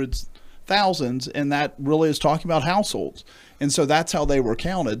 50s, hundreds, thousands, and that really is talking about households. And so that's how they were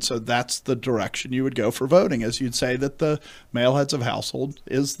counted. So that's the direction you would go for voting, as you'd say that the male heads of household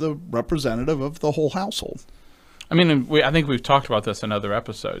is the representative of the whole household. I think we've talked about this in other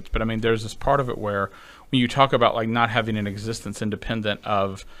episodes, but there's this part of it where when you talk about not having an existence independent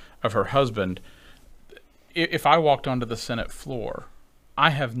of her husband, if I walked onto the Senate floor, I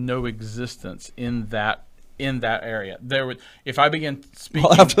have no existence in that area. If I began speaking,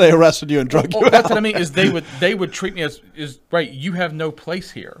 well, after they arrested you and drug you out. That's what I mean. Is they would treat me as right. You have no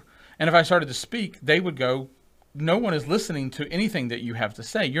place here. And if I started to speak, they would go, no one is listening to anything that you have to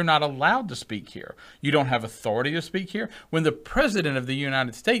say. You're not allowed to speak here. You don't have authority to speak here. When the President of the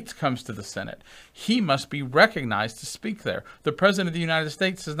United States comes to the Senate, he must be recognized to speak there. The President of the United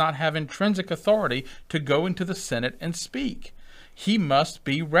States does not have intrinsic authority to go into the Senate and speak. He must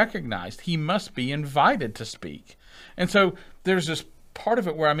be recognized. He must be invited to speak. And so there's this part of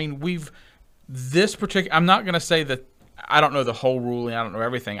it where, I'm not going to say that I don't know the whole ruling. I don't know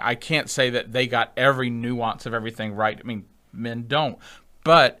everything. I can't say that they got every nuance of everything right. Men don't.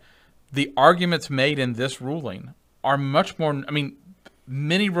 But the arguments made in this ruling are much more,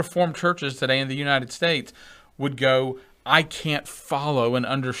 many Reformed churches today in the United States would go, I can't follow and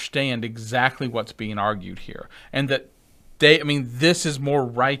understand exactly what's being argued here. And that this is more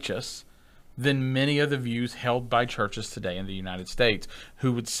righteous than many of the views held by churches today in the United States,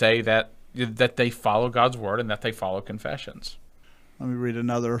 who would say that they follow God's word and that they follow confessions. Let me read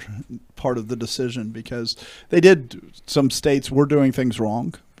another part of the decision, because some states were doing things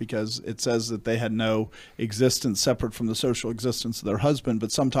wrong because it says that they had no existence separate from the social existence of their husband,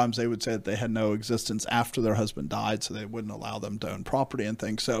 but sometimes they would say that they had no existence after their husband died, so they wouldn't allow them to own property and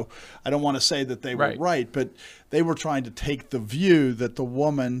things. So I don't want to say that they were right, but they were trying to take the view that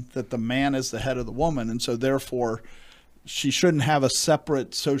the man is the head of the woman, and so therefore she shouldn't have a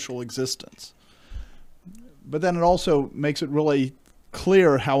separate social existence. But then it also makes it really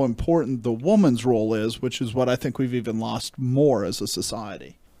clear how important the woman's role is, which is what I think we've even lost more as a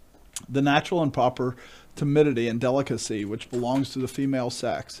society. The natural and proper timidity and delicacy which belongs to the female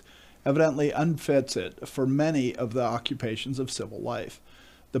sex evidently unfits it for many of the occupations of civil life.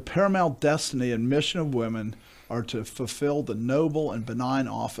 The paramount destiny and mission of women are to fulfill the noble and benign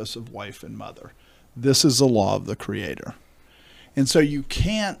office of wife and mother. This is the law of the Creator. And so you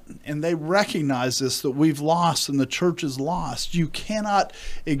can't, and they recognize this, that we've lost and the church is lost. You cannot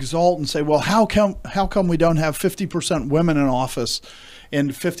exalt and say, well, how come we don't have 50% women in office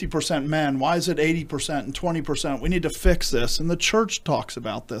and 50% men? Why is it 80% and 20%? We need to fix this. And the church talks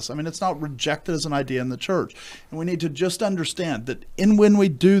about this. I mean, it's not rejected as an idea in the church. And we need to just understand that when we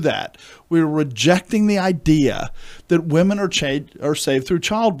do that, we're rejecting the idea that women are saved through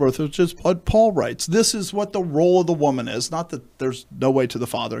childbirth, which is what Paul writes. This is what the role of the woman is, not that there's no way to the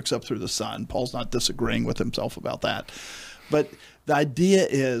Father except through the Son. Paul's not disagreeing with himself about that. But the idea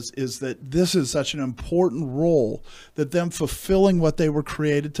is that this is such an important role that them fulfilling what they were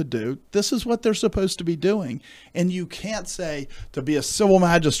created to do, this is what they're supposed to be doing. And you can't say to be a civil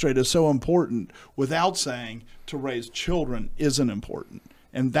magistrate is so important without saying to raise children isn't important.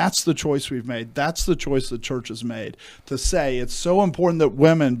 And that's the choice we've made. That's the choice the church has made, to say it's so important that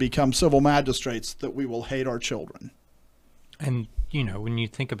women become civil magistrates that we will hate our children. And, when you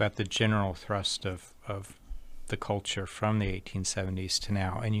think about the general thrust of the culture from the 1870s to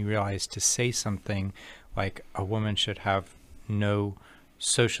now, and you realize to say something like a woman should have no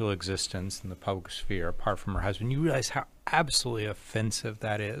social existence in the public sphere apart from her husband, you realize how absolutely offensive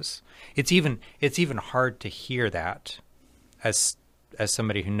that is. It's even hard to hear that as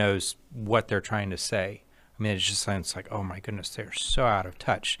somebody who knows what they're trying to say. I mean, it just sounds like, oh my goodness, they're so out of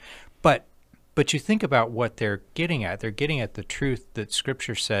touch. But you think about what they're getting at. They're getting at the truth that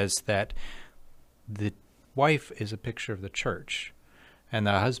Scripture says that the wife is a picture of the church and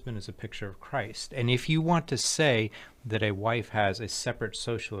the husband is a picture of Christ. And if you want to say that a wife has a separate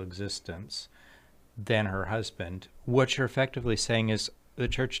social existence than her husband, what you're effectively saying is the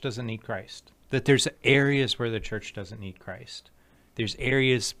church doesn't need Christ. That there's areas where the church doesn't need Christ. There's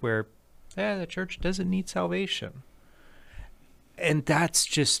areas where the church doesn't need salvation. And that's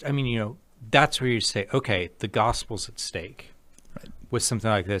just, that's where you say, okay, the gospel's at stake with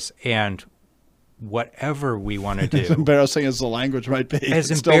something like this. And whatever we want to do, as embarrassing as the language might be, as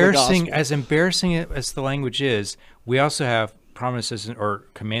embarrassing as the language is, we also have promises or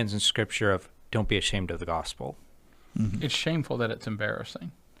commands in Scripture of don't be ashamed of the gospel. Mm-hmm. It's shameful that it's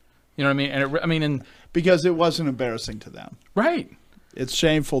embarrassing. You know what I mean? And because it wasn't embarrassing to them, right? It's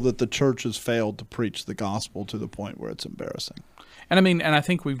shameful that the church has failed to preach the gospel to the point where it's embarrassing. And I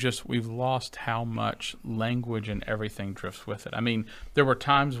think we've lost how much language and everything drifts with it. I mean, there were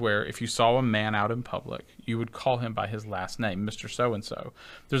times where if you saw a man out in public, you would call him by his last name, Mr. So-and-so.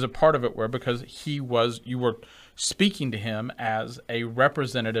 There's a part of it where because you were speaking to him as a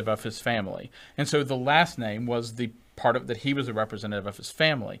representative of his family. And so the last name was the part of that he was a representative of his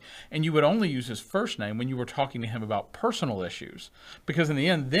family. And you would only use his first name when you were talking to him about personal issues. Because in the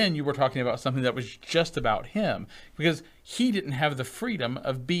end, then you were talking about something that was just about him. Because he didn't have the freedom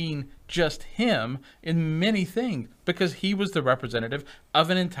of being just him in many things because he was the representative of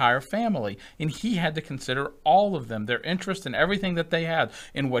an entire family. And he had to consider all of them, their interest in everything that they had,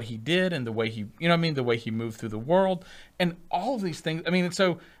 in what he did and the way he, the way he moved through the world and all of these things. I mean,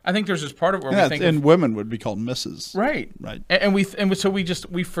 so I think there's this part of it where we think... And women would be called Mrs. Right. Right. So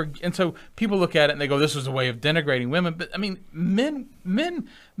we forget, and so people look at it and they go, this was a way of denigrating women. But I mean, men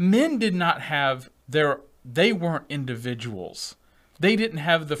did not have they weren't individuals. They didn't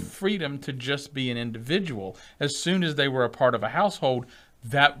have the freedom to just be an individual. As soon as they were a part of a household,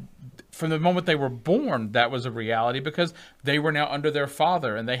 that from the moment they were born, that was a reality because they were now under their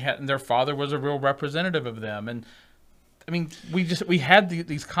father, and their father was a real representative of them. And I mean, we had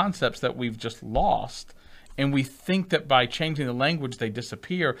these concepts that we've just lost, and we think that by changing the language they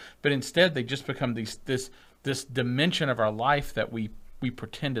disappear, but instead they just become this dimension of our life that we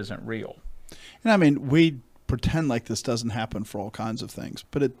pretend isn't real. And I mean, we pretend like this doesn't happen for all kinds of things,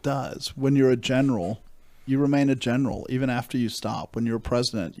 but it does. When you're a general, you remain a general even after you stop. When you're a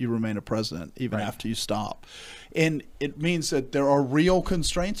president, you remain a president even after you stop. And it means that there are real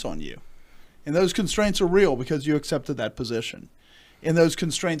constraints on you. And those constraints are real because you accepted that position. And those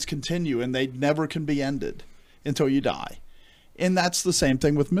constraints continue, and they never can be ended until you die. And that's the same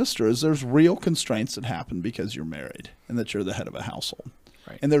thing with Mr. is there's real constraints that happen because you're married and that you're the head of a household.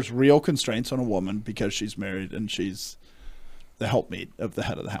 Right. And there's real constraints on a woman because she's married and she's the helpmeet of the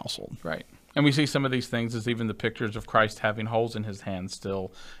head of the household. Right. And we see some of these things as even the pictures of Christ having holes in his hands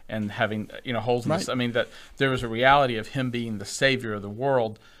still and having, holes in Right. this. I mean, that there is a reality of him being the Savior of the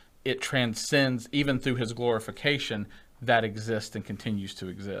world. It transcends, even through his glorification, that exists and continues to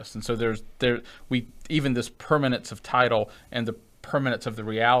exist. And so even this permanence of title and the permanence of the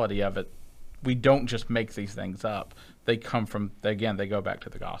reality of it, we don't just make these things up. They come from, again, they go back to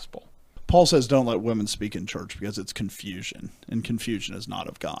the gospel. Paul says don't let women speak in church because it's confusion, and confusion is not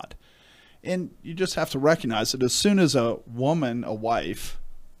of God. And you just have to recognize that as soon as a woman, a wife,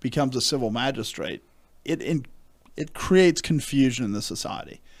 becomes a civil magistrate, it creates confusion in the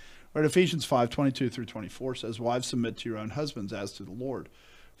society. Right? Ephesians 5:22-24 says, "Wives, submit to your own husbands as to the Lord.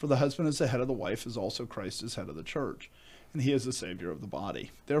 For the husband is the head of the wife, as also Christ is head of the church, and he is the Savior of the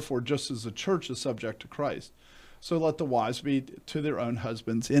body. Therefore, just as the church is subject to Christ, so let the wives be to their own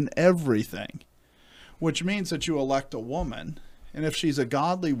husbands in everything." Which means that you elect a woman, and if she's a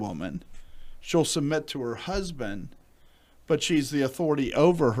godly woman, she'll submit to her husband, but she's the authority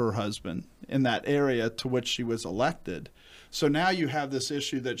over her husband in that area to which she was elected. So now you have this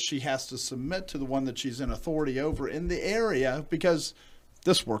issue that she has to submit to the one that she's in authority over in the area, because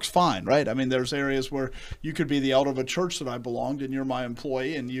this works fine, right? I mean, there's areas where you could be the elder of a church that I belonged, and you're my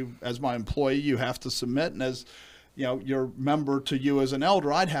employee, and you, as my employee, you have to submit, and as your member to you as an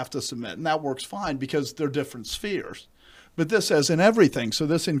elder, I'd have to submit, and that works fine because they're different spheres. But this says in everything, so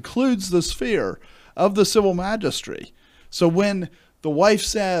this includes the sphere of the civil magistracy. So when the wife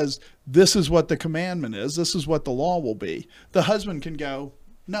says, this is what the commandment is, this is what the law will be, the husband can go,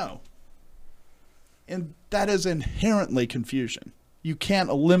 no. And that is inherently confusion. You can't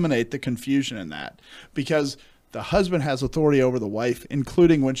eliminate the confusion in that because the husband has authority over the wife,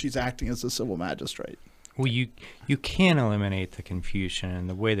 including when she's acting as a civil magistrate. Well, you can eliminate the confusion, and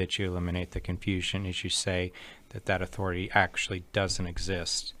the way that you eliminate the confusion is you say that authority actually doesn't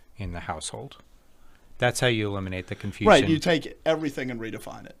exist in the household. That's how you eliminate the confusion. Right, you take everything and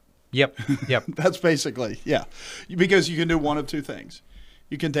redefine it. Yep. That's basically, yeah. Because you can do one of two things.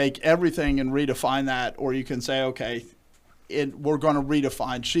 You can take everything and redefine that, or you can say, okay, we're going to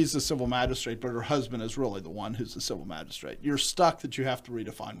redefine, she's the civil magistrate, but her husband is really the one who's the civil magistrate. You're stuck that you have to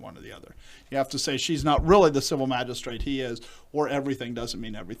redefine one or the other. You have to say she's not really the civil magistrate, he is, or everything doesn't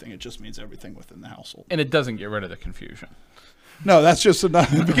mean everything. It just means everything within the household. And it doesn't get rid of the confusion. No, that's just enough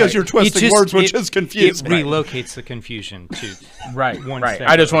because you're twisting words, which is confusing. It relocates the confusion to one step.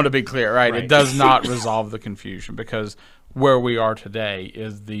 I just want to be clear, right? Right. It does not resolve the confusion because where we are today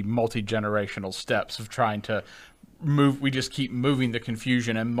is the multi-generational steps of trying to move. We just keep moving the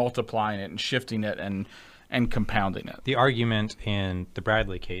confusion and multiplying it and shifting it and compounding it. The argument in the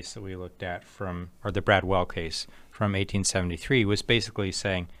Bradley case that we looked at or the Bradwell case from 1873 was basically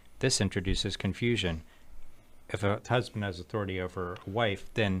saying this introduces confusion. If a husband has authority over a wife,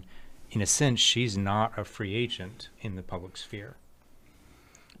 then in a sense she's not a free agent in the public sphere.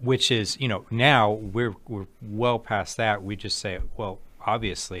 Which is, now we're well past that. We just say, well,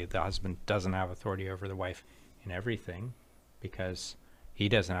 obviously the husband doesn't have authority over the wife in everything because he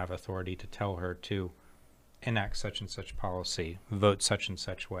doesn't have authority to tell her to enact such and such policy, vote such and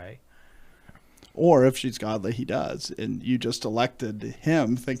such way. Or if she's godly, he does. And you just elected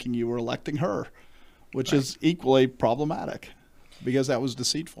him thinking you were electing her, which is equally problematic because that was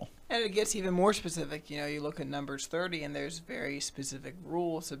deceitful. And it gets even more specific. You look at Numbers 30, and there's very specific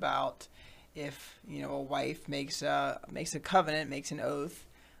rules about if, a wife makes a covenant, makes an oath,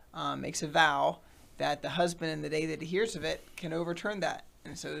 makes a vow, that the husband, in the day that he hears of it, can overturn that.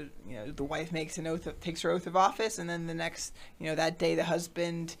 And so, the wife makes an oath, takes her oath of office, and then the next, that day the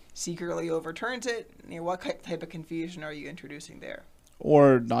husband secretly overturns it. What type of confusion are you introducing there?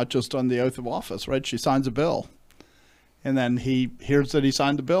 Or not just on the oath of office, right? She signs a bill. And then he hears that he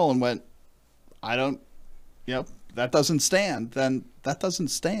signed the bill and went, that doesn't stand. Then that doesn't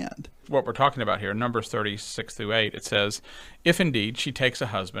stand. What we're talking about here, Numbers 36-8, it says, "If indeed she takes a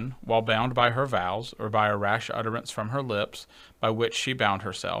husband while bound by her vows or by a rash utterance from her lips by which she bound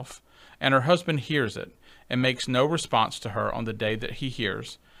herself, and her husband hears it and makes no response to her on the day that he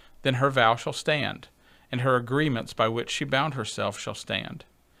hears, then her vow shall stand, and her agreements by which she bound herself shall stand.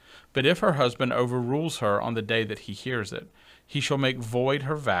 But if her husband overrules her on the day that he hears it, he shall make void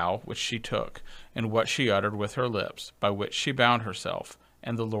her vow which she took, and what she uttered with her lips, by which she bound herself,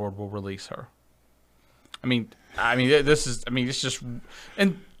 and the Lord will release her." It's just,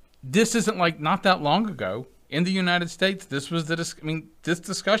 and this isn't like not that long ago. in the United States, this was this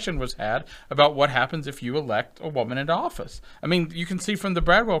discussion was had about what happens if you elect a woman into office. I mean, you can see from the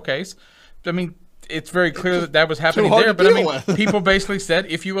Bradwell case, I mean, it's very clear that was happening there. But I mean, people basically said,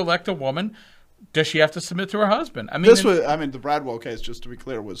 if you elect a woman, does she have to submit to her husband? I mean, the Bradwell case, just to be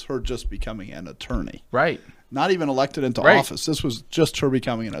clear, was her just becoming an attorney. Right. Not even elected into office. This was just her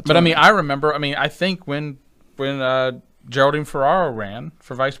becoming an attorney. But I mean, I think when Geraldine Ferraro ran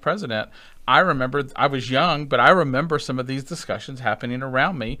for vice president, I remember, I was young, but I remember some of these discussions happening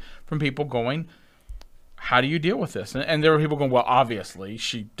around me from people going, how do you deal with this? And there were people going, well, obviously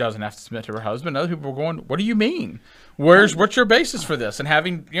she doesn't have to submit to her husband. Other people were going, what do you mean? What's your basis for this? And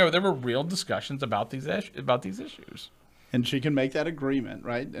having, there were real discussions about these issues. And she can make that agreement,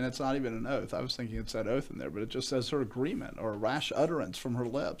 right? And it's not even an oath. I was thinking it said oath in there, but it just says her agreement or a rash utterance from her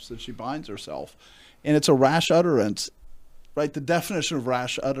lips that she binds herself. And it's a rash utterance, right? The definition of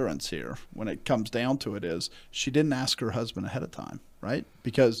rash utterance here, when it comes down to it, is she didn't ask her husband ahead of time, right?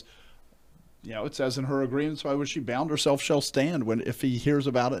 Because it says in her agreements by which she bound herself shall stand if he hears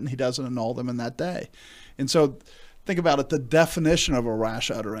about it and he doesn't annul them in that day. And so think about it. The definition of a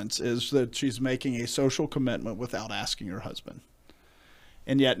rash utterance is that she's making a social commitment without asking her husband.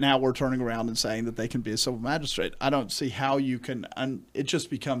 And yet now we're turning around and saying that they can be a civil magistrate. I don't see how you can. It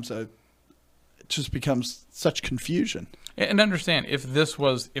just becomes such confusion. And understand, if this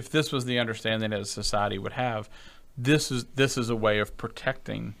was the understanding that a society would have, this is a way of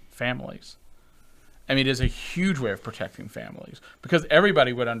protecting families. I mean, it is a huge way of protecting families because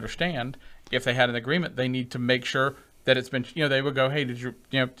everybody would understand if they had an agreement, they need to make sure that it's been, they would go, hey, did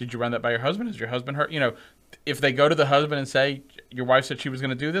you run that by your husband? Is your husband hurt? If they go to the husband and say, your wife said she was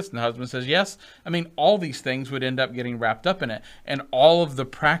going to do this, and the husband says yes, I mean, all these things would end up getting wrapped up in it. And all of the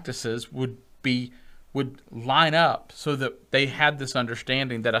practices would line up so that they had this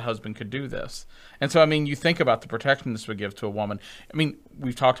understanding that a husband could do this. And so, I mean, you think about the protection this would give to a woman. I mean,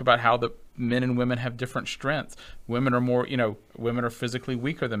 we've talked about how the men and women have different strengths. Women are physically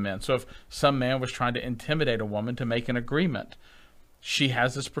weaker than men. So if some man was trying to intimidate a woman to make an agreement, she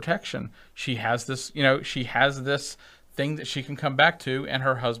has this protection. She has this thing that she can come back to, and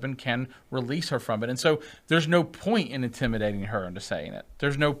her husband can release her from it. And so there's no point in intimidating her into saying it.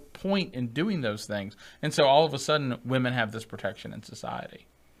 There's no point in doing those things. And so all of a sudden, women have this protection in society.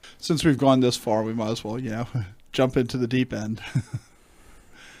 Since we've gone this far, we might as well, jump into the deep end,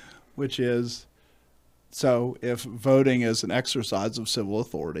 which is, so if voting is an exercise of civil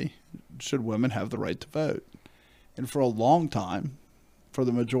authority, should women have the right to vote? And for a long time, for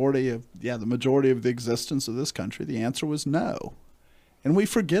the majority of the existence of this country, the answer was no. And we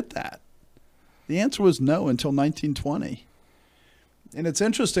forget that. The answer was no until 1920. And it's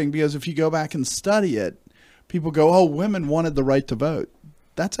interesting because if you go back and study it, people go, oh, women wanted the right to vote.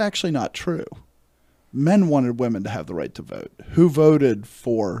 That's actually not true. Men wanted women to have the right to vote. Who voted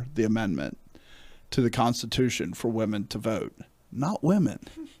for the amendment to the Constitution for women to vote? Not women.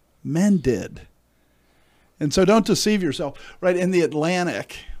 Men did. And so don't deceive yourself. Right, in the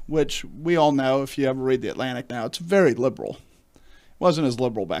Atlantic, which we all know, if you ever read the Atlantic now, it's very liberal. It wasn't as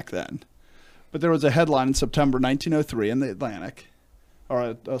liberal back then. But there was a headline in September 1903 in the Atlantic,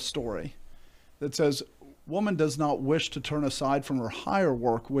 or a story, that says, woman does not wish to turn aside from her higher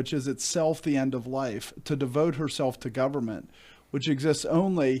work, which is itself the end of life, to devote herself to government, which exists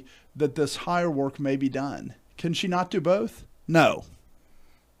only that this higher work may be done. Can she not do both? No.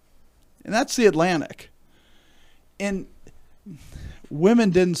 And that's the Atlantic. And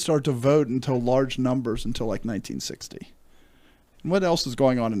women didn't start to vote until large numbers until like 1960. And what else is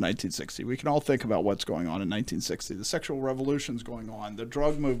going on in 1960? We can all think about what's going on in 1960. The sexual revolution's going on. The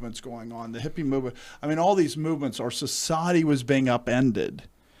drug movement's going on. The hippie movement. I mean, all these movements, our society was being upended.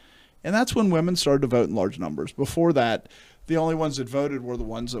 And that's when women started to vote in large numbers. Before that, the only ones that voted were the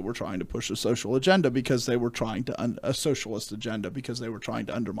ones that were trying to push a social agenda because they were trying to, a socialist agenda because they were trying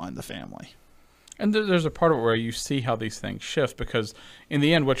to undermine the family. And there's a part of it where you see how these things shift because in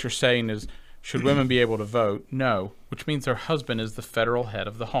the end what you're saying is, should women be able to vote? No, which means their husband is the federal head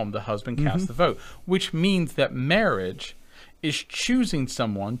of the home. The husband casts the vote, which means that marriage is choosing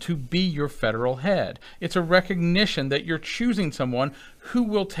someone to be your federal head. It's a recognition that you're choosing someone who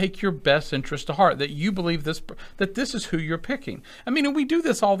will take your best interest to heart, that you believe that this is who you're picking. I mean, and we do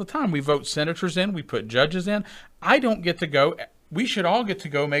this all the time. We vote senators in, we put judges in. I don't get to go. We should all get to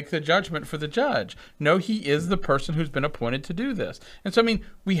go make the judgment for the judge. No, he is the person who's been appointed to do this. And so, I mean,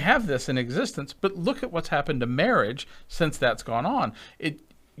 we have this in existence, but look at what's happened to marriage since that's gone on.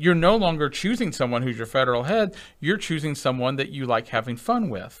 You're no longer choosing someone who's your federal head. You're choosing someone that you like having fun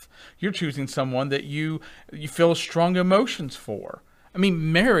with. You're choosing someone that you feel strong emotions for. I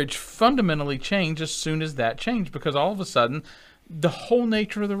mean, marriage fundamentally changed as soon as that changed, because all of a sudden, the whole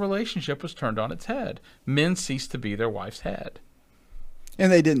nature of the relationship was turned on its head. Men ceased to be their wife's head.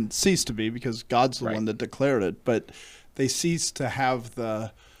 And they didn't cease to be, because God's the Right. one that declared it, but they ceased to have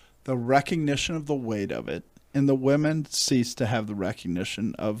the recognition of the weight of it, and the women ceased to have the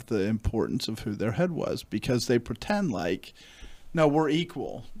recognition of the importance of who their head was, because they pretend like, no, we're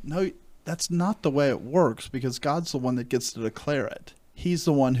equal. No, that's not the way it works, because God's the one that gets to declare it. He's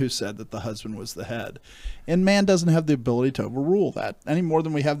the one who said that the husband was the head. And man doesn't have the ability to overrule that any more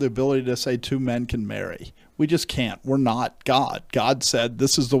than we have the ability to say two men can marry. We just can't. We're not God. God said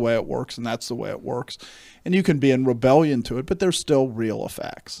this is the way it works, and that's the way it works. And you can be in rebellion to it, but there's still real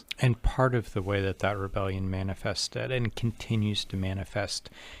effects. And part of the way that that rebellion manifested and continues to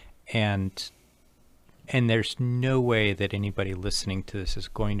manifest, and there's no way that anybody listening to this is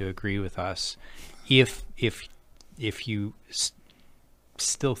going to agree with us if you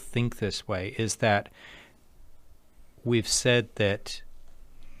still think this way, is that we've said that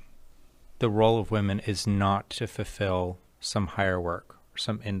the role of women is not to fulfill some higher work or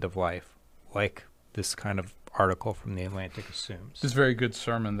some end of life, like this kind of article from The Atlantic assumes. This very good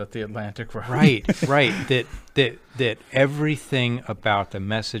sermon that The Atlantic wrote. Right. That everything about the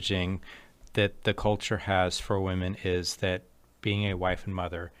messaging that the culture has for women is that being a wife and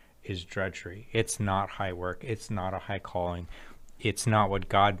mother is drudgery. It's not high work. It's not a high calling. It's not what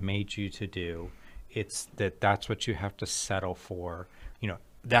God made you to do. It's that's what you have to settle for.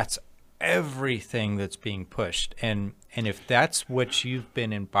 That's everything that's being pushed. And if that's what you've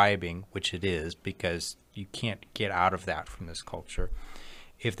been imbibing, which it is, because you can't get out of that from this culture,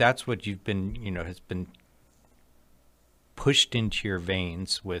 if that's what you've been, has been pushed into your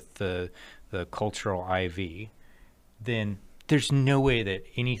veins with the cultural IV, then there's no way that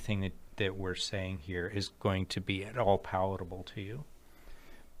anything that we're saying here is going to be at all palatable to you.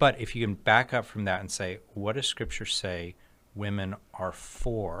 But if you can back up from that and say, what does Scripture say women are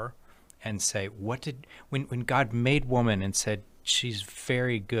for? And say, when God made woman and said she's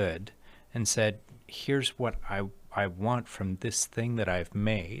very good, and said, here's what I want from this thing that I've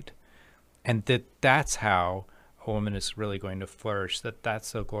made, and that's how a woman is really going to flourish,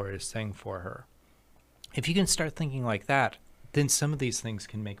 that's a glorious thing for her. If you can start thinking like that, then some of these things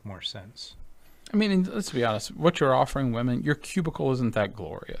can make more sense. I mean, and let's be honest. What you're offering women, your cubicle isn't that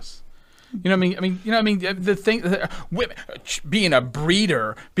glorious. You know what I mean? The thing, women, being a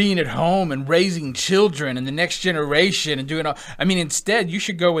breeder, being at home and raising children and the next generation and doing all. I mean, instead, you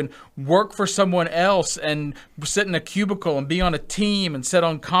should go and work for someone else and sit in a cubicle and be on a team and sit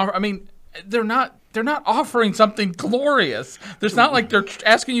on conference. I mean, they're not offering something glorious. There's not like they're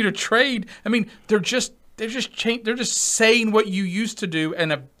asking you to trade. I mean, they're just saying what you used to do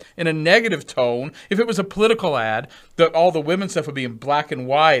in a negative tone. If it was a political ad, all the women's stuff would be in black and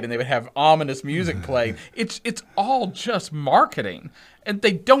white, and they would have ominous music playing. It's all just marketing, and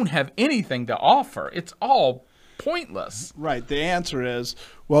they don't have anything to offer. It's all pointless. Right. The answer is,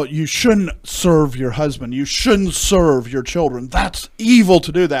 well, you shouldn't serve your husband. You shouldn't serve your children. That's evil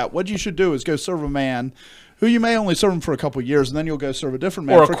to do that. What you should do is go serve a man who you may only serve him for a couple of years, and then you'll go serve a different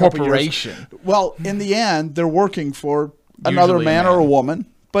man Or for a a couple of years. corporation. Well, in the end, they're working for another Usually a man or a woman.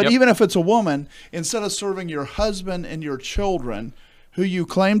 But Yep. even if it's a woman, instead of serving your husband and your children, who you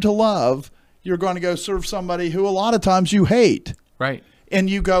claim to love, you're going to go serve somebody who a lot of times you hate. Right. And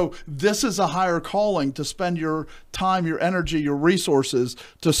you go, this is a higher calling, to spend your time, your energy, your resources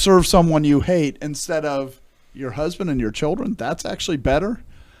to serve someone you hate instead of your husband and your children. That's actually better.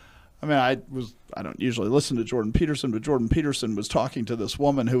 I mean, I don't usually listen to Jordan Peterson, but Jordan Peterson was talking to this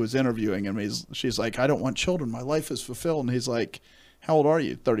woman who was interviewing him. She's like, I don't want children. My life is fulfilled. And he's like, how old are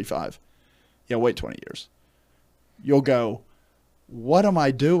you? 35. Yeah, wait 20 years. You'll go, what am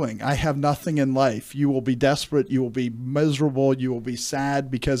I doing? I have nothing in life. You will be desperate. You will be miserable. You will be sad,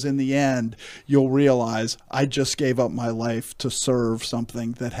 because in the end, you'll realize I just gave up my life to serve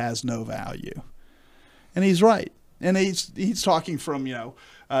something that has no value. And he's right. And he's talking from,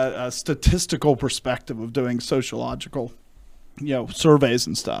 a statistical perspective of doing sociological, surveys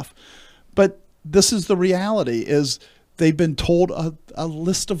and stuff. But this is the reality, is they've been told a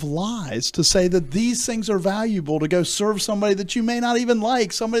list of lies to say that these things are valuable, to go serve somebody that you may not even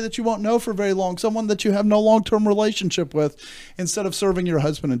like, somebody that you won't know for very long, someone that you have no long-term relationship with, instead of serving your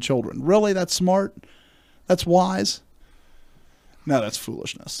husband and children. Really? That's smart? That's wise? No, that's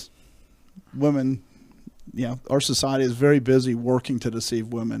foolishness. Women... our society is very busy working to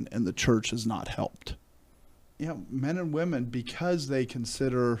deceive women, and the church has not helped. Men and women, because they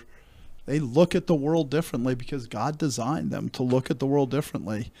look at the world differently, because God designed them to look at the world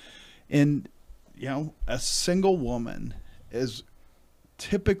differently. And, a single woman is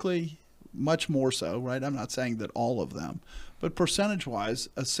typically much more so, right? I'm not saying that all of them, but percentage-wise,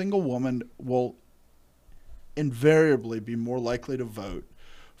 a single woman will invariably be more likely to vote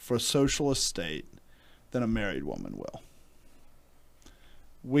for a socialist state than a married woman will.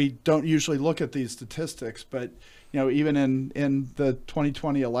 We don't usually look at these statistics, but even in the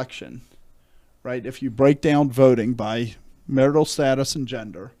 2020 election, right? If you break down voting by marital status and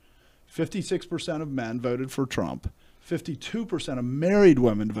gender, 56% of men voted for Trump, 52% of married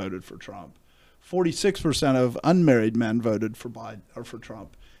women voted for Trump, 46% of unmarried men voted for Biden or for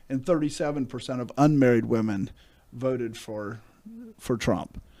Trump, and 37% of unmarried women voted for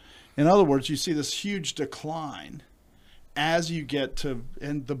Trump. In other words, you see this huge decline as you get to,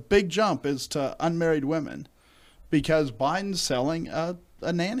 and the big jump is to unmarried women, because Biden's selling a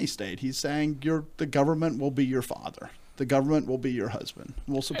nanny state. He's saying the government will be your father. The government will be your husband.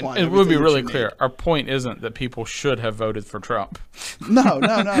 We'll supply and it would be everything really that you clear. need. Our point isn't that people should have voted for Trump. No.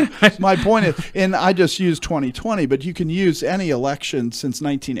 My point is, and I just used 2020, but you can use any election since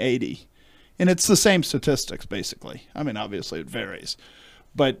 1980, and it's the same statistics basically. I mean, obviously it varies,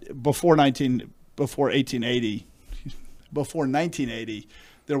 but before 1980,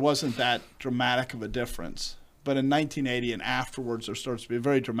 there wasn't that dramatic of a difference. But in 1980 and afterwards, there starts to be a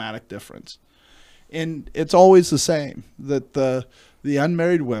very dramatic difference. And it's always the same, that the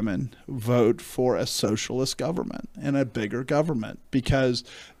unmarried women vote for a socialist government and a bigger government because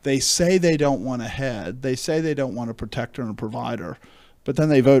they say they don't want a head. They say they don't want a protector and a provider, but then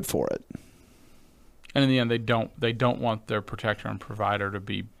they vote for it. And in the end, they don't want their protector and provider to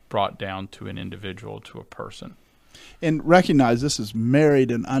be brought down to an individual, to a person. And recognize this is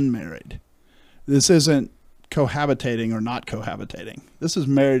married and unmarried. This isn't cohabitating or not cohabitating. This is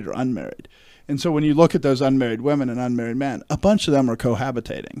married or unmarried. And so when you look at those unmarried women and unmarried men, a bunch of them are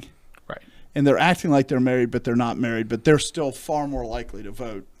cohabitating. Right. And they're acting like they're married, but they're not married, but they're still far more likely to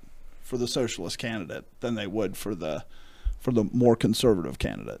vote for the socialist candidate than they would for the more conservative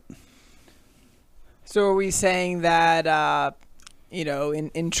candidate. So are we saying that,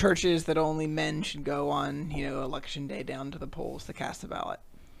 in churches that only men should go on, election day down to the polls to cast a ballot?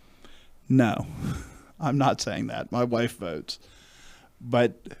 No, I'm not saying that. My wife votes.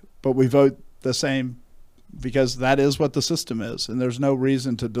 But we vote the same because that is what the system is, and there's no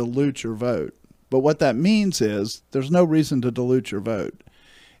reason to dilute your vote. But what that means is there's no reason to dilute your vote.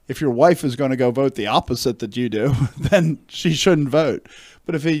 If your wife is going to go vote the opposite that you do, then she shouldn't vote.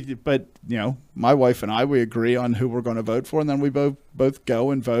 But my wife and I, we agree on who we're going to vote for, and then we both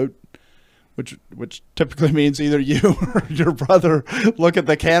go and vote, which typically means either you or your brother look at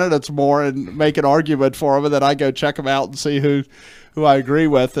the candidates more and make an argument for them, and then I go check them out and see who I agree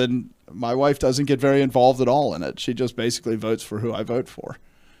with. And my wife doesn't get very involved at all in it. She just basically votes for who I vote for.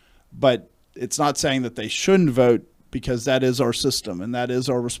 But it's not saying that they shouldn't vote, because that is our system and that is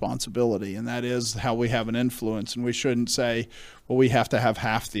our responsibility and that is how we have an influence. And we shouldn't say, well, we have to have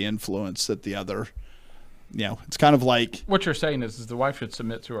half the influence that the other. It's kind of like what you're saying is the wife should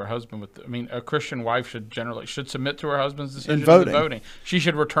submit to her husband. A Christian wife should submit to her husband's decision in voting. She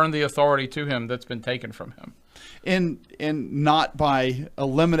should return the authority to him that's been taken from him. And not by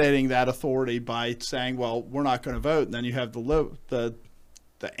eliminating that authority by saying, well, we're not going to vote. And then you have the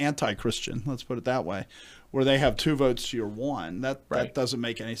anti-Christian, let's put it that way, where they have 2 votes to your 1. That doesn't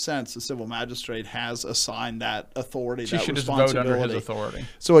make any sense. The civil magistrate has assigned that authority, she that should responsibility. just vote under his authority.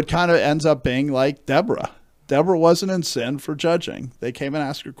 So it kind of ends up being like Deborah. Deborah wasn't in sin for judging. They came and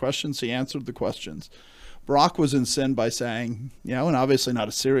asked her questions. He answered the questions. Barak was in sin by saying, and obviously not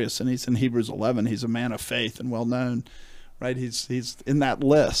a serious sin. He's in Hebrews 11. He's a man of faith and well known, right? He's in that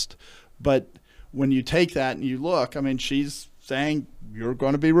list. But when you take that and you look, she's saying you're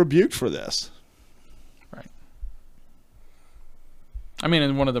going to be rebuked for this. Right.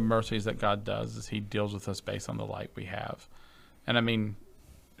 And one of the mercies that God does is he deals with us based on the light we have. And I'll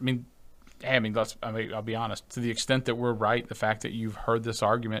be honest, to the extent that we're right, the fact that you've heard this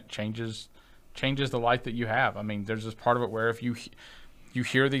argument changes the light that you have. There's this part of it where if you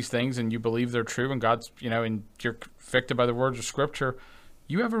hear these things and you believe they're true and God's, and you're convicted by the words of Scripture,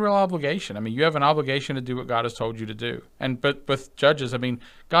 you have a real obligation. You have an obligation to do what God has told you to do. But with judges,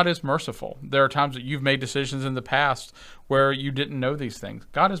 God is merciful. There are times that you've made decisions in the past where you didn't know these things.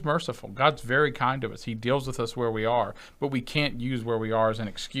 God is merciful. God's very kind to us. He deals with us where we are. But we can't use where we are as an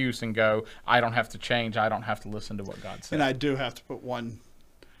excuse and go, I don't have to change. I don't have to listen to what God says. And I do have to put one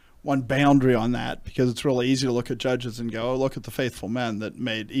boundary on that, because it's really easy to look at Judges and go, oh, look at the faithful men that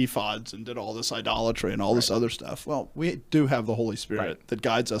made ephods and did all this idolatry and all this other stuff. Well, we do have the Holy Spirit that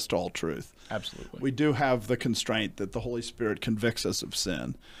guides us to all truth. Absolutely. We do have the constraint that the Holy Spirit convicts us of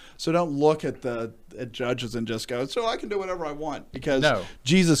sin. So don't look at Judges and just go, so I can do whatever I want, because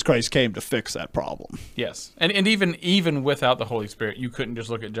Jesus Christ came to fix that problem. Yes. And even without the Holy Spirit, you couldn't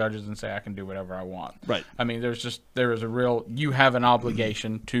just look at Judges and say, I can do whatever I want. Right. I mean, you have an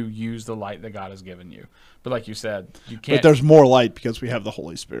obligation to use the light that God has given you. But like you said, you can't. But there's more light because we have the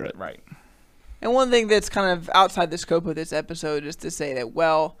Holy Spirit. Right. And one thing that's kind of outside the scope of this episode is to say that,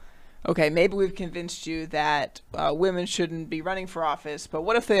 well, okay, maybe we've convinced you that women shouldn't be running for office, but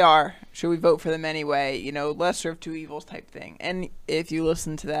what if they are? Should we vote for them anyway? You know, lesser of two evils type thing. And if you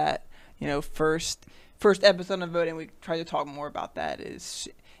listen to that, you know, first episode of voting, we tried to talk more about that. Is,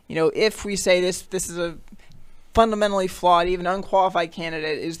 you know, if we say this is a fundamentally flawed, even unqualified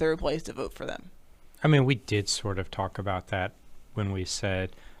candidate, is there a place to vote for them? I mean, we did sort of talk about that when we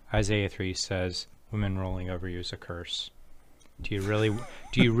said Isaiah 3 says women ruling over you is a curse. Do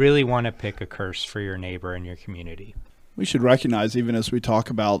you really want to pick a curse for your neighbor and your community? We should recognize, even as we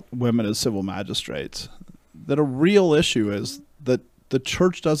talk about women as civil magistrates, that a real issue is that the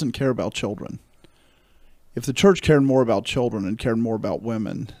church doesn't care about children. If the church cared more about children and cared more about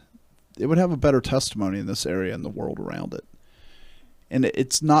women, it would have a better testimony in this area and the world around it. And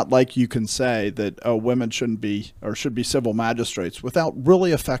it's not like you can say that, oh, women shouldn't be or should be civil magistrates without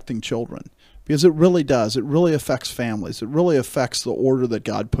really affecting children. Because it really does. It really affects families. It really affects the order that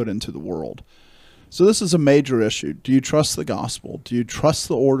God put into the world. So this is a major issue. Do you trust the gospel? Do you trust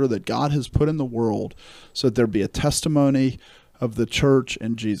the order that God has put in the world so that there be a testimony of the church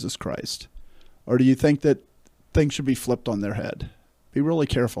and Jesus Christ? Or do you think that things should be flipped on their head? Be really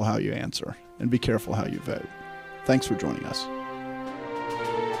careful how you answer, and be careful how you vote. Thanks for joining us.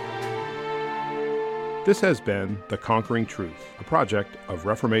 This has been The Conquering Truth, a project of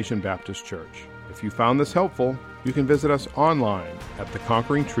Reformation Baptist Church. If you found this helpful, you can visit us online at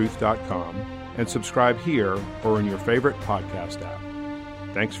theconqueringtruth.com and subscribe here or in your favorite podcast app.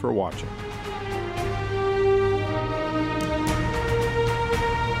 Thanks for watching.